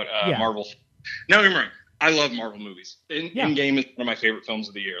comments about Marvel. Now, remember, I love Marvel movies. Endgame is one of my favorite films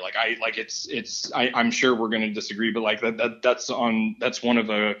of the year. Like I'm sure we're going to disagree, but like that's one of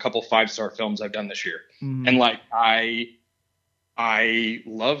a couple 5-star films I've done this year. And like, I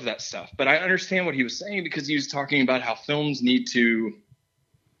love that stuff, but I understand what he was saying, because he was talking about how films need to,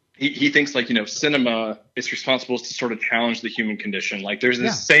 he thinks like, cinema is responsible to sort of challenge the human condition. Like there's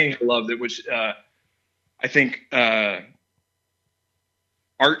this saying I love that, which I think,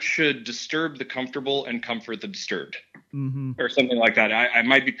 art should disturb the comfortable and comfort the disturbed, or something like that. I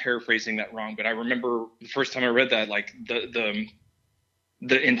might be paraphrasing that wrong, but I remember the first time I read that, like the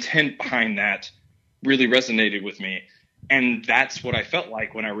intent behind that really resonated with me. And that's what I felt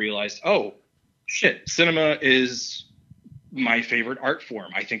like when I realized, oh shit, cinema is my favorite art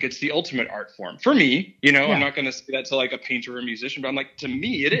form. I think it's the ultimate art form for me. I'm not going to say that to like a painter or a musician, but I'm like, to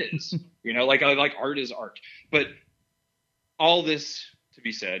me it is, like art is art. But all this to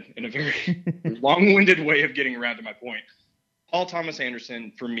be said, in a very long-winded way of getting around to my point, Paul Thomas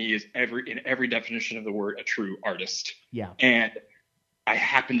Anderson for me is in every definition of the word a true artist. Yeah. And I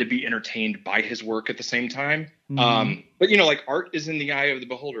happen to be entertained by his work at the same time. But like, art is in the eye of the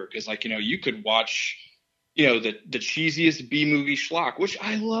beholder, because like, you could watch, the cheesiest B-movie schlock, which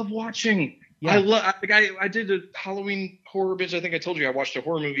I love watching. Yeah. I did a Halloween horror binge. I think I told you I watched a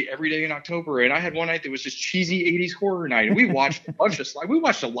horror movie every day in October, and I had one night that was just cheesy 80s horror night. And we watched we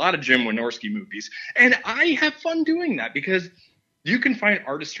watched a lot of Jim Wynorski movies, and I have fun doing that, because you can find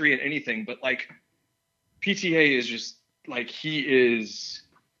artistry in anything. But like, PTA is just like, he is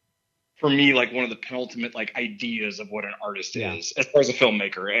for me like one of the penultimate like ideas of what an artist is as far as a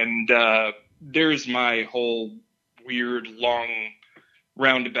filmmaker. And there's my whole weird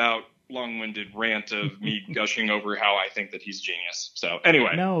long-winded rant of me gushing over how I think that he's genius. So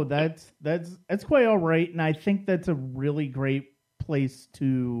anyway. No, that's quite all right. And I think that's a really great place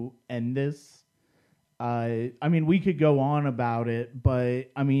to end this. I mean, we could go on about it, but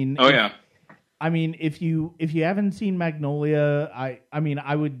I mean, if you haven't seen Magnolia, I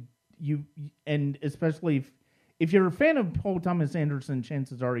would, and especially if you're a fan of Paul Thomas Anderson,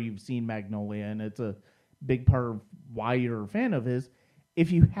 chances are you've seen Magnolia, and it's a big part of why you're a fan of his.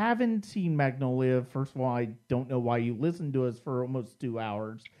 If you haven't seen Magnolia, first of all, I don't know why you listened to us for almost 2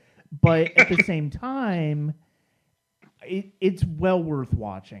 hours. But at the same time, it's well worth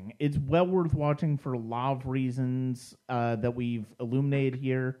watching. It's well worth watching for a lot of reasons that we've illuminated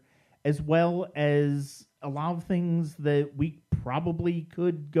here, as well as a lot of things that we probably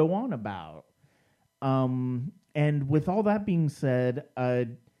could go on about. And with all that being said,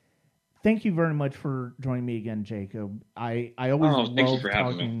 thank you very much for joining me again, Jacob. I always love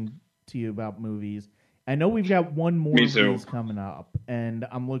talking to you about movies. I know we've got one more release coming up, and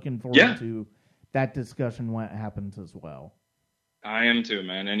I'm looking forward to that discussion when it happens as well. I am too,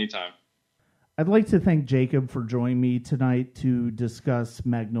 man. Anytime. I'd like to thank Jacob for joining me tonight to discuss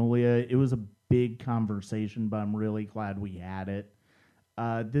Magnolia. It was a big conversation, but I'm really glad we had it.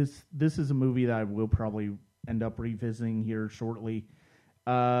 This is a movie that I will probably end up revisiting here shortly.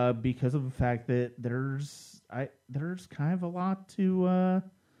 Because of the fact that there's kind of a lot to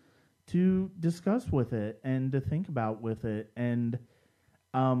discuss with it and to think about with it. And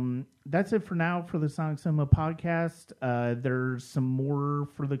that's it for now for the Sonic Cinema podcast. There's some more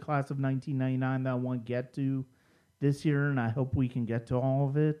for the class of 1999 that I want to get to this year, and I hope we can get to all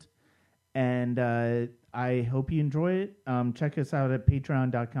of it. And I hope you enjoy it. Check us out at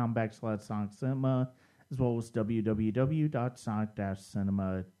patreon.com/Sonic Cinema, as well as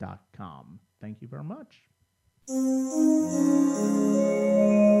www.sonic-cinema.com. Thank you very much.